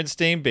the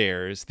Berenstain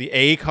Bears, the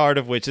A card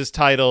of which is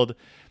titled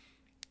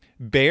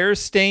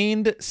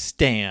Bear-Stained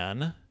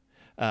Stan,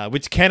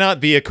 which cannot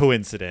be a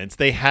coincidence.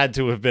 They had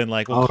to have been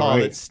like, we'll call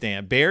it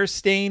Stan.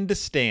 Bear-Stained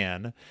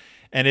Stan.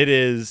 And it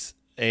is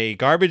a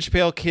Garbage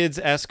Pail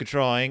Kids-esque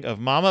drawing of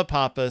Mama,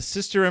 Papa,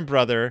 sister, and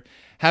brother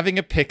having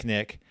a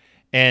picnic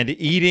and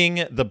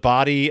eating the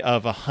body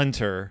of a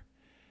hunter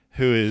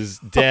who is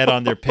dead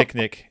on their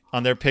picnic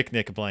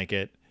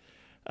blanket.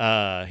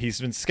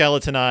 He's been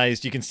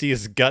skeletonized. You can see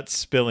his guts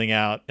spilling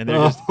out, and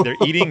they're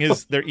eating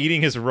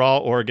his raw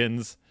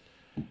organs.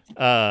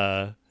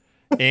 And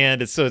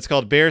it's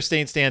called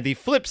Bear-Stained Stan. The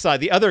flip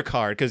side, the other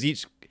card, because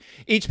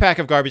each pack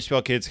of Garbage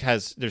Pail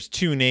Kids there's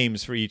two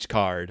names for each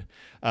card,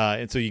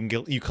 and so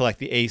you collect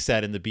the A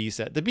set and the B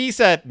set. The B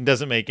set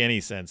doesn't make any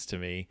sense to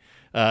me.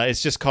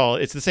 It's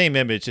the same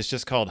image. It's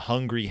just called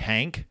Hungry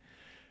Hank.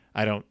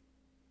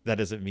 That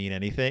doesn't mean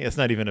anything. It's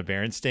not even a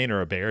Berenstain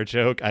or a bear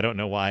joke. I don't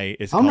know why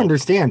it's. I don't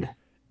understand.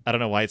 I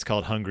don't know why it's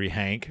called Hungry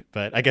Hank,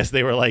 but I guess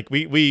they were like,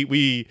 we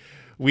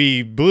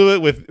blew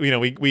it with,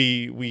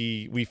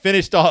 we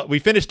finished up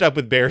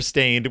with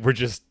Bear-Stained. We're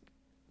just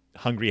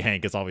Hungry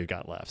Hank is all we've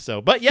got left. So,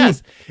 but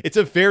yes, it's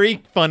a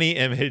very funny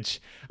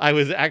image. I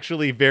was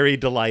actually very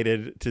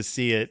delighted to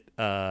see it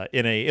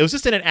it was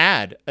just in an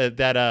ad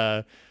that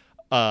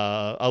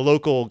a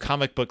local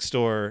comic book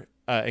store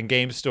and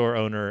game store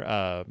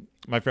owner,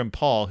 my friend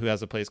Paul, who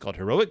has a place called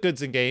Heroic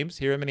Goods and Games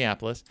here in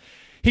Minneapolis,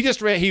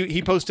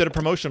 he posted a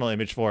promotional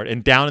image for it,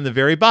 and down in the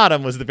very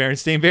bottom was the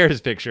Berenstain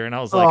Bears picture, and I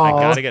was like, I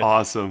gotta get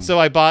awesome. So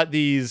I bought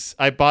these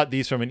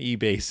from an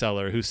eBay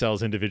seller who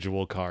sells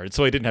individual cards,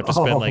 so I didn't have to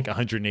spend like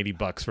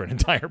 $180 for an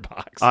entire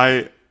box.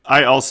 I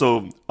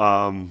also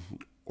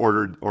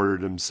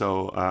ordered them,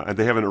 so and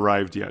they haven't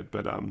arrived yet,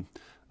 but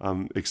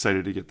I'm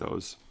excited to get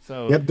those.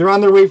 So yep, they're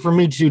on their way for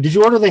me too. Did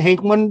you order the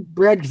Hank one,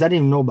 Brad? Because I didn't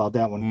even know about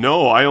that one.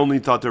 No, I only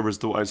thought there was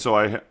so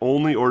I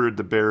only ordered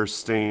the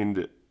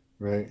Bear-Stained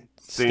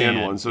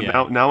Stan one. So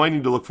now I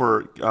need to look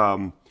for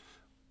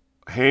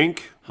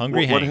Hank.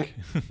 Hungry Hank.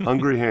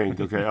 Hungry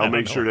Hank. Okay, I'll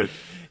make sure to.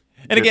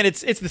 And again,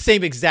 it's the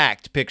same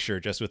exact picture,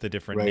 just with a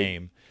different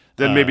name.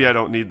 Then maybe I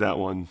don't need that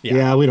one.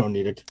 Yeah, we don't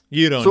need it.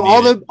 You don't. So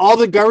all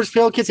the Garbage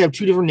Pail Kids have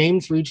two different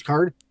names for each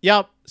card.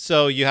 Yep.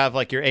 So you have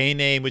like your A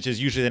name, which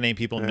is usually the name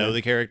people know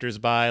the characters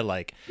by,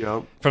 like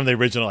from the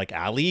original, like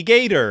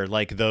Alligator,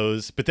 like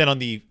those. But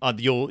then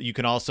you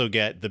can also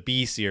get the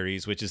B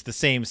series, which is the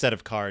same set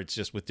of cards,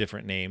 just with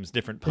different names,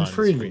 different puns.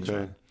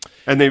 Okay.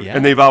 And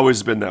they've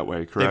always been that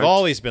way, correct? They've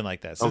always been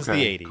like that since the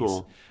 80s.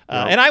 Cool.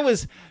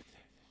 And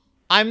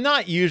I'm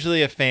not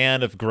usually a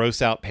fan of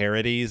gross out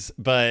parodies,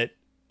 but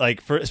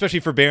especially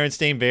for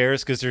Berenstain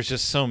Bears, because there's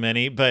just so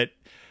many. But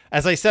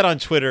as I said on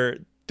Twitter,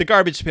 the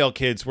Garbage Pail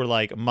Kids were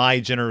like my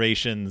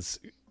generation's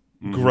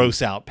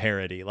gross out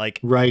parody. And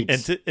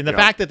the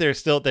fact that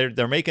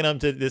they're making them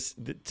to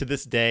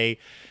this day,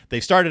 they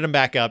started them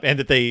back up, and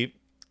that they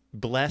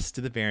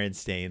blessed the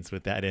Berenstains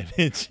with that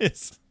image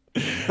is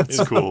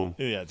cool.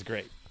 Yeah, it's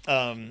great.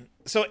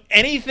 So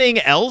anything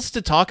else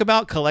to talk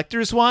about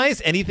collectors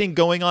wise? Anything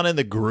going on in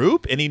the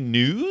group? Any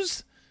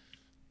news?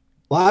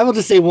 Well, I will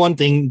just say one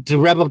thing to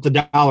wrap up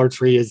the Dollar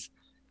Tree is,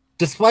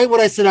 despite what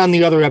I said on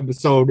the other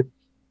episode,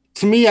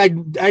 to me,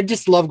 I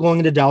just love going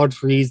into Dollar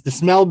Trees. The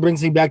smell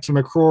brings me back to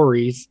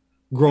McCrory's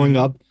growing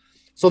up.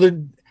 So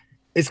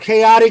as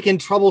chaotic and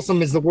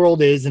troublesome as the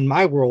world is, and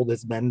my world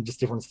has been, just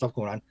different stuff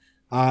going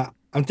on.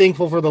 I'm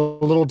thankful for the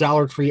little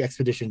Dollar Tree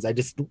expeditions.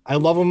 I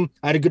love them.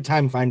 I had a good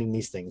time finding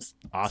these things.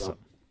 Awesome. So.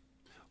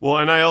 Well,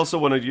 and I also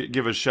want to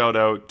give a shout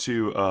out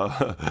to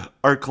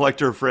our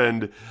collector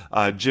friend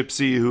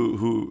Gypsy,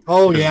 who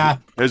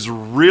has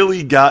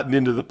really gotten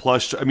into the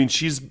plush. I mean,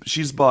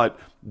 she's bought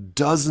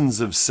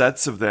dozens of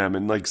sets of them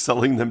and like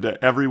selling them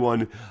to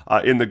everyone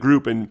in the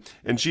group, and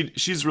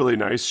she's really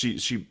nice.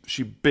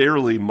 She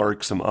barely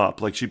marks them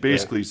up. Like she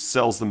basically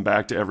sells them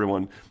back to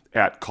everyone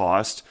at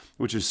cost,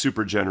 which is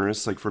super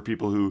generous. Like for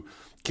people who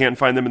can't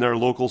find them in their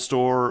local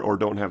store or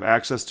don't have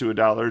access to a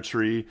Dollar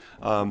Tree.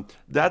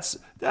 That's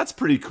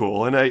pretty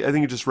cool, and I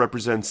think it just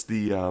represents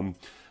the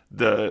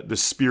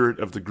spirit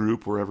of the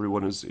group where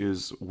everyone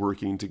is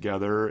working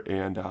together.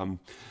 And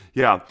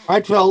yeah. All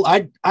right, Phil,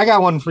 I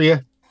got one for you.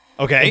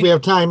 Okay. If we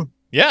have time.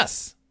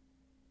 Yes.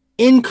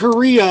 In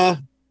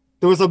Korea,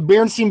 there was a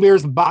Berenstain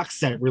Bears box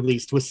set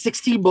released with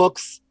 60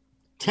 books,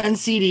 10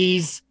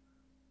 CDs,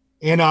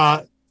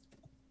 and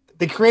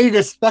they created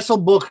a special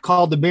book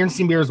called the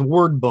Berenstain Bears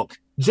Word Book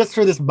just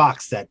for this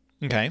box set.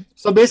 Okay.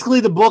 So basically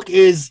the book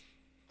is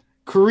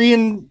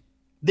Korean,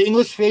 the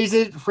English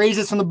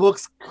phrases from the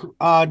books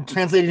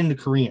translated into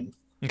Korean.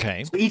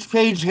 Okay. So each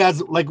page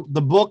has like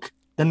the book,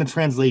 then the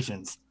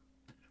translations.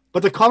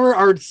 But the cover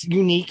art's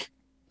unique.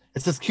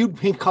 It's this cute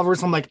pink cover.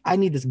 So I'm like, I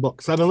need this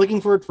book. So I've been looking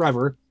for it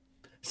forever.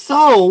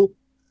 So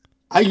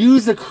I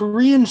use a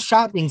Korean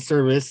shopping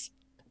service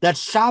that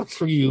shops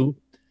for you.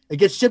 It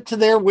gets shipped to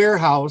their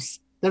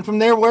warehouse. Then from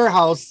their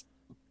warehouse,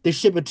 they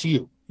ship it to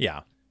you. Yeah.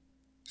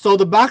 So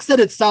the box set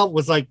itself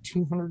was like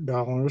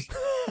 $200.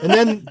 And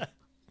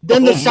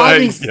then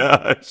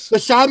the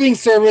shopping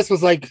service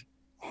was like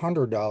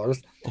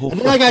 $100. And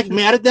then I got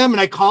mad at them and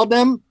I called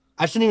them.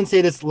 I shouldn't even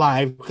say this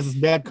live because it's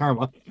bad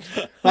karma.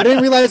 But I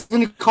didn't realize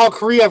when you call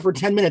Korea for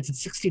 10 minutes,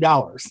 it's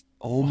 $60.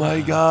 Oh my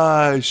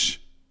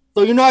gosh.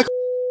 So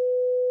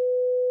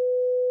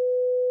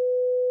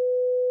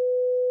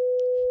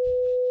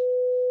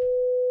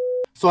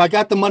So I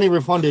got the money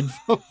refunded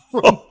from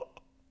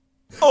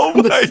oh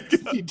my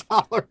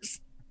God.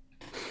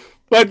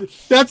 But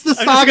that's the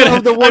saga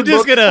of the word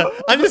book.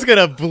 I'm just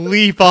gonna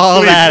bleep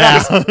all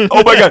that out.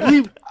 Oh my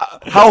God.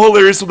 How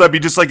hilarious will that be?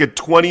 Just like a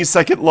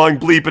 20-second long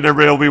bleep and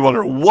everybody will be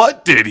wondering,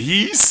 what did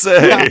he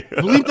say? Yeah,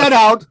 bleep that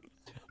out.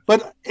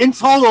 But in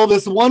total,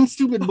 this one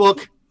stupid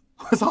book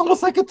was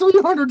almost like a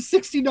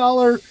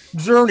 $360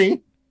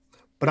 journey.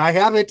 But I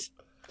have it.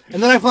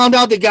 And then I found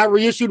out they got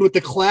reissued with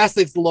the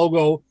Classics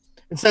logo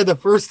instead of the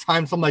first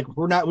time. So I'm like,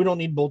 we don't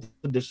need both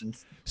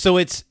editions. So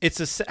it's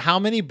how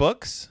many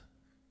books?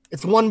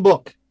 It's one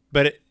book.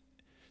 But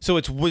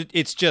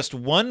it's just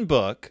one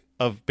book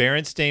of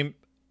Berenstain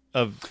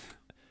of.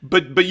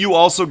 But you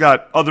also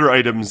got other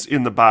items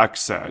in the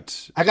box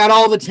set. I got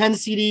all the 10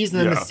 CDs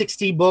and then the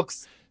 60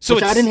 books. So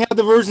I didn't have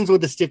the versions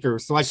with the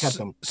stickers, so I kept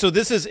them. So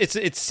this is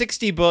it's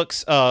 60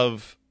 books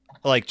of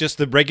like just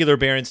the regular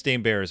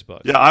Berenstain Bears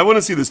book. Yeah, I want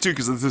to see this too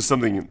because this is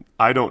something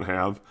I don't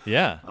have.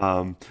 Yeah.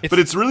 But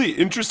it's really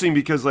interesting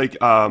because like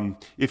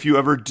if you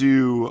ever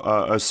do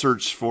a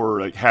search for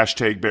like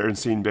hashtag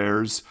Berenstain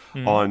Bears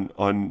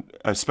on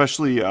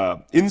especially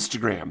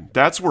Instagram,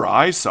 that's where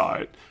I saw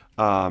it.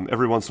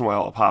 Every once in a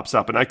while it pops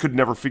up, and I could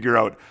never figure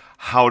out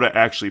how to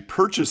actually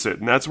purchase it.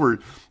 And that's where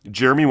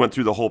Jeremy went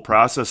through the whole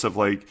process of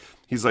like,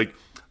 he's like,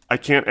 I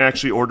can't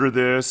actually order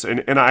this.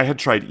 And I had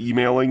tried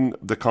emailing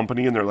the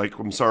company and they're like,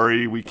 I'm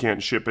sorry, we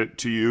can't ship it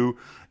to you.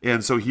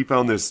 And so he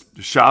found this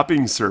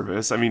shopping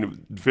service. I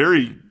mean,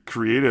 very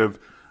creative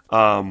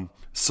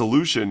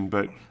solution.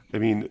 But I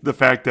mean, the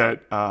fact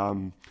that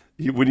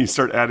when you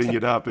start adding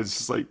it up, it's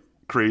just like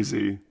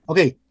crazy.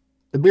 Okay.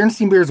 The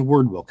Berenstain Bears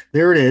Word Book.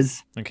 There it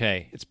is.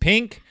 Okay. It's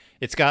pink.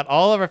 It's got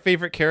all of our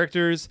favorite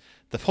characters,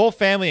 the whole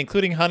family,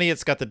 including Honey.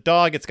 It's got the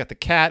dog. It's got the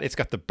cat. It's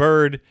got the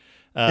bird.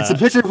 It's a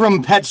picture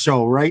from Pet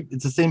Show, right?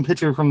 It's the same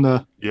picture from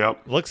the...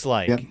 Yep. Looks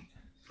like. Yep.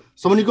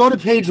 So when you go to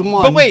page 1...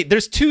 But wait,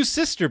 there's two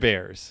sister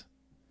bears.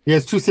 Yeah,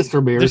 it's two sister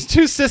bears. There's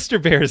two sister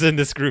bears in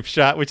this group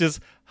shot, which is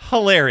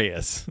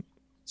hilarious.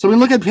 So when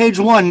you look at page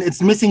 1,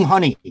 it's missing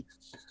Honey.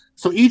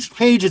 So each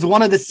page is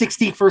one of the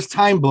 60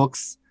 first-time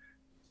books,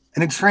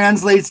 and it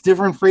translates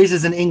different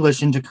phrases in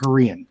English into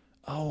Korean.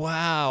 Oh,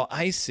 wow.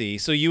 I see.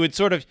 So you would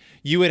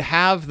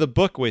have the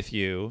book with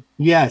you.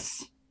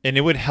 Yes. And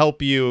it would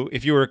help you,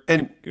 if you were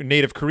a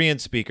native Korean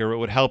speaker, it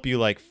would help you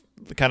like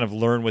kind of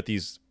learn what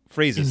these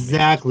phrases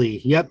exactly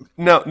mean. Yep.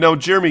 Now,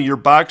 Jeremy, your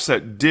box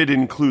set did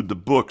include the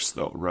books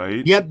though,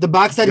 right? Yep, the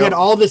box set had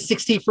all the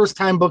 60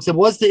 first-time books. It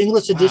was the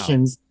English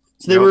editions,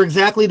 so they were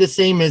exactly the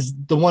same as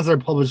the ones that are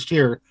published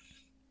here.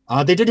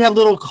 They did have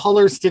little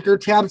color sticker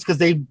tabs because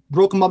they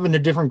broke them up into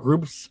different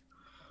groups.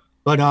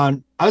 But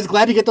I was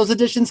glad to get those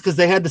editions because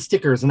they had the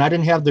stickers, and I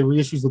didn't have the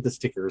reissues with the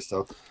stickers.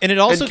 So, and it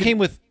also came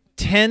with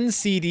 10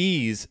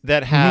 CDs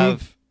that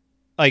have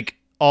like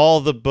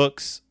all the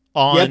books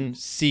on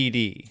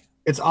CD.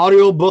 It's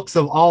audio books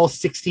of all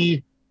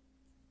 60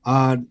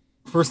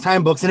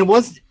 first-time books, and it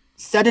was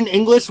set in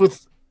English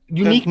with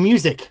unique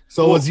music.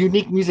 So it was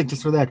unique music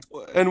just for that.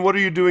 And what are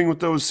you doing with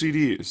those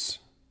CDs?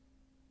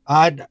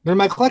 They're in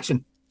my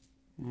collection.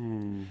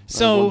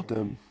 So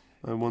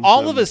I want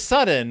all them. of a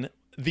sudden,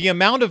 the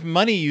amount of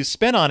money you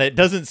spent on it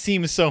doesn't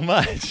seem so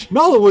much.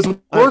 No, it was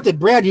worth it,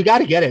 Brad. You got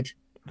to get it.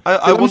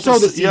 I want show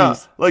the the yeah,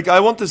 CDs. like I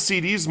want the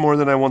CDs more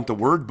than I want the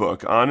word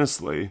book.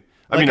 Honestly,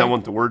 I mean I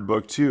want the word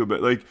book too,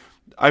 but like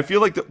I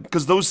feel like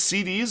because those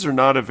CDs are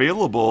not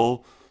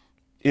available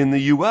in the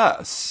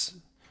U.S.,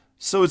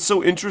 so it's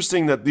so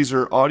interesting that these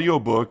are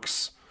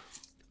audiobooks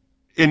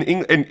in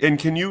and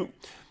can you?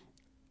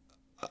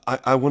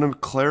 I want to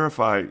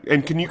clarify,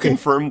 and can you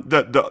confirm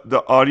that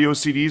the audio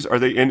CDs are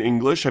they in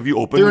English? Have you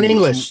opened? They're in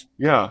English.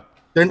 Yeah,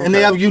 And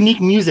they have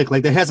unique music.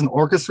 Like it has an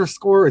orchestra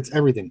score. It's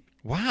everything.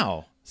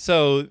 Wow.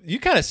 So you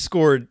kind of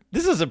scored.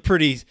 This is a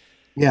pretty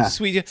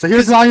sweet. So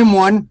here's volume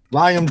 1,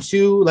 volume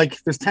 2.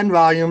 Like there's 10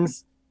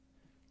 volumes.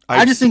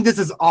 I just think this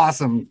is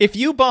awesome. If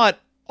you bought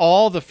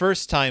all the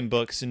first time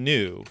books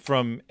new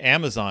from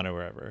Amazon or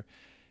wherever,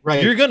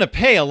 Right. you're gonna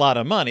pay a lot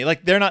of money.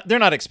 Like they're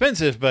not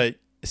expensive, but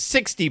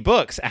 60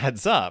 books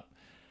adds up.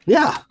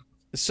 Yeah.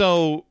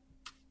 So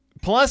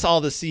plus all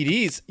the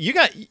CDs, you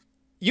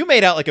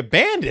made out like a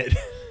bandit.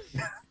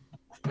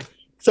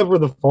 Except for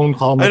the phone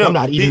call. I'm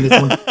not eating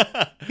this one.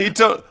 You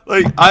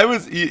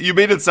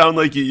made it sound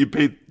like you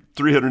paid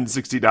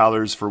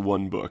 $360 for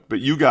one book,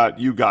 but you got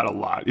a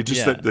lot. It's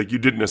just that like you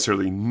didn't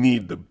necessarily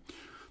need the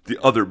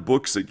other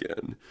books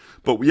again.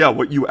 But yeah,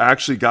 what you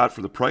actually got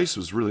for the price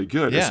was really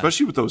good,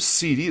 especially with those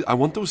CDs. I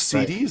want those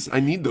CDs. Right.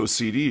 I need those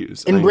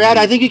CDs. And Brad,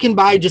 I think you can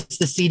buy just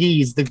the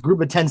CDs, the group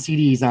of 10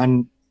 CDs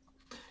on.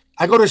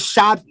 I go to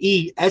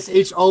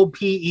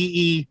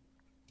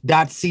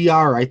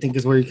shopee.cr. I think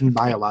is where you can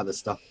buy a lot of this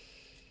stuff.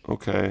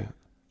 Okay,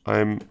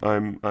 I'm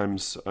on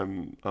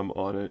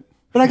it.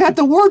 But I got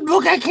the word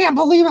book. I can't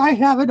believe I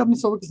have it. I'm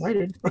so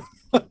excited.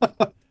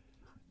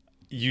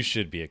 You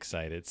should be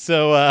excited.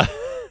 So,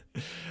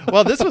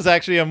 well, this was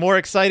actually a more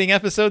exciting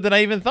episode than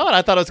I even thought.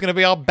 I thought it was going to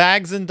be all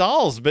bags and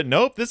dolls, but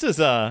nope. There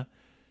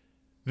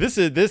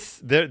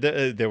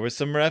was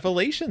some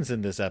revelations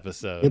in this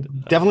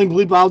episode. Definitely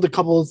bleep out a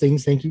couple of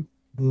things. Thank you.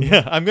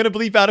 Yeah, I'm going to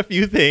bleep out a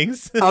few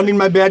things. I don't need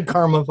my bad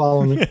karma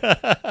following me.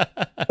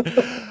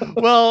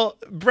 Well,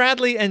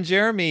 Bradley and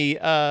Jeremy,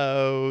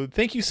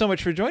 thank you so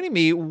much for joining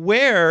me.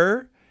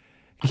 Where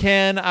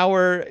can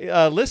our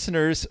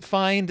listeners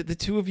find the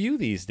two of you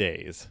these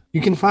days?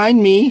 You can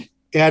find me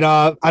at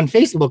on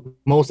Facebook, I'm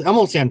mostly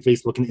on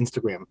Facebook and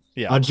Instagram.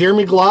 Yeah.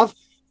 Jeremy Gloff,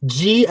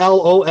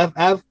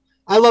 GLOFF.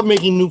 I love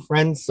making new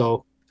friends,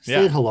 so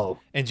say hello.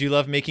 And you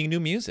love making new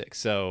music,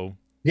 so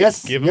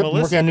yes, give them a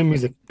listen. Working on new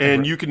music.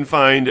 And you can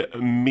find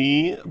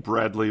me,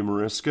 Bradley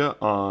Mariska,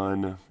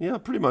 on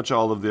pretty much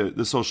all of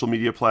the social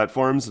media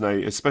platforms, and I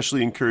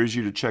especially encourage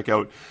you to check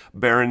out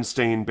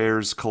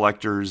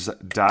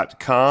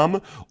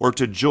BerensteinBearsCollectors.com or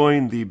to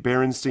join the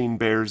Berenstain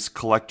Bears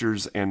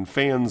Collectors and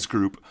Fans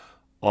group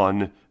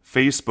on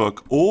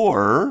Facebook,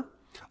 or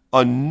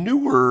a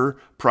newer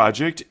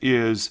project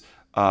is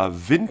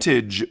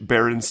Vintage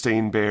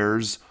Berenstain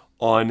Bears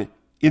on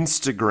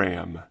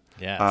Instagram.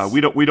 Yes.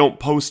 We don't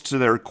post to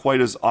there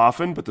quite as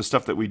often, but the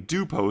stuff that we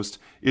do post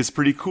is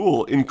pretty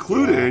cool,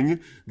 including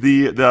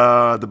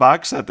the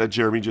box set that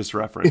Jeremy just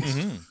referenced.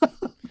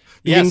 Mm-hmm.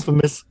 Yes.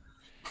 Infamous.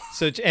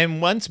 So,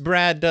 and once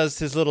Brad does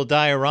his little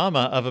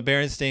diorama of a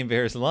Berenstain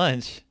Bears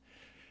lunch,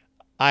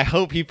 I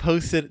hope he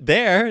posts it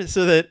there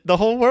so that the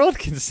whole world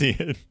can see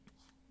it.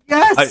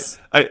 Yes.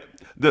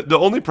 The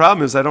only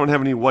problem is I don't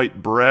have any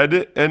white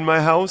bread in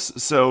my house,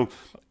 so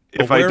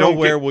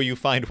where will you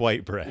find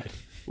white bread?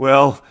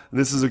 Well,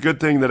 this is a good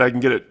thing that I can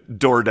get it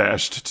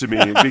DoorDashed to me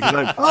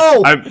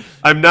because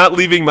I'm not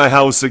leaving my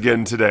house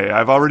again today.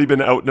 I've already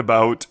been out and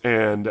about,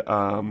 and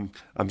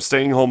I'm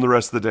staying home the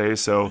rest of the day.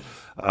 So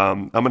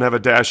I'm gonna have a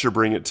Dasher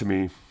bring it to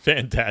me.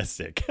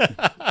 Fantastic.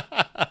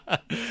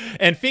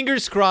 And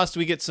fingers crossed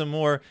we get some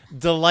more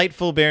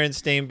delightful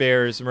Berenstain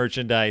Bears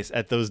merchandise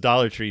at those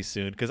Dollar Trees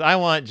soon, because I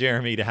want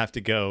Jeremy to have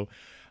to go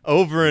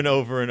over and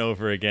over and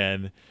over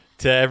again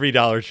to every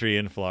Dollar Tree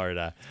in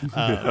Florida.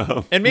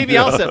 And maybe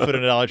I'll set foot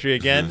in a Dollar Tree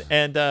again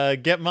and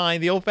get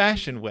mine the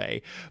old-fashioned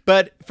way.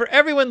 But for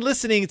everyone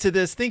listening to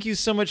this, thank you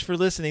so much for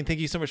listening. Thank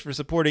you so much for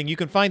supporting. You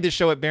can find this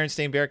show at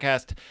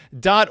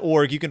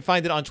BerenstainBearcast.org. You can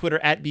find it on Twitter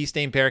at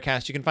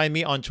BStainBearcast. You can find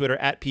me on Twitter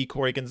at P.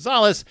 Corey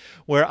Gonzalez,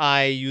 where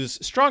I use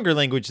stronger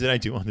language than I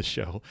do on the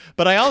show.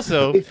 But I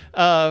also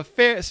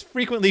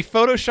frequently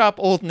Photoshop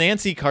old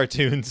Nancy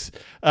cartoons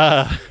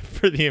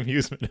for the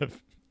amusement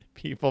of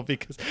people,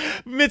 because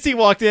Mitzi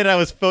walked in and I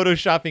was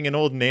photoshopping an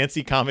old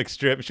Nancy comic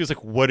strip. She was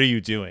like, "What are you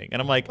doing?"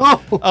 And I'm like,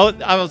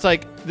 I was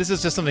like, "This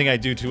is just something I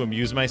do to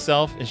amuse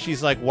myself." And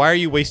she's like, "Why are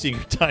you wasting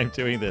your time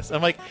doing this?"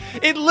 I'm like,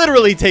 "It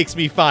literally takes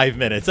me 5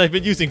 minutes. I've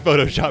been using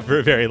Photoshop for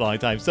a very long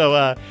time."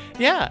 So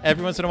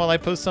every once in a while I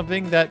post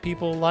something that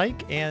people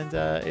like, and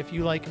if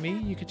you like me,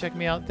 you can check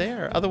me out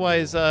there.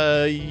 Otherwise,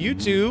 you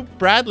two,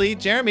 Bradley,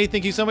 Jeremy,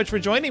 thank you so much for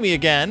joining me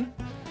again.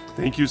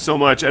 Thank you so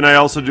much. And I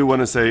also do want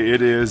to say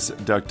it is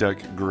Duck, Duck,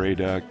 Gray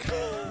Duck.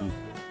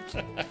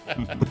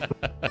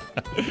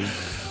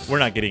 We're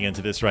not getting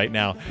into this right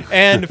now.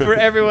 And for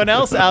everyone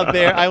else out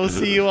there, I will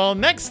see you all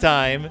next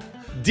time.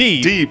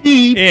 Deep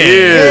in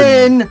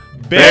in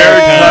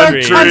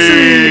Bear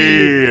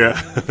Country.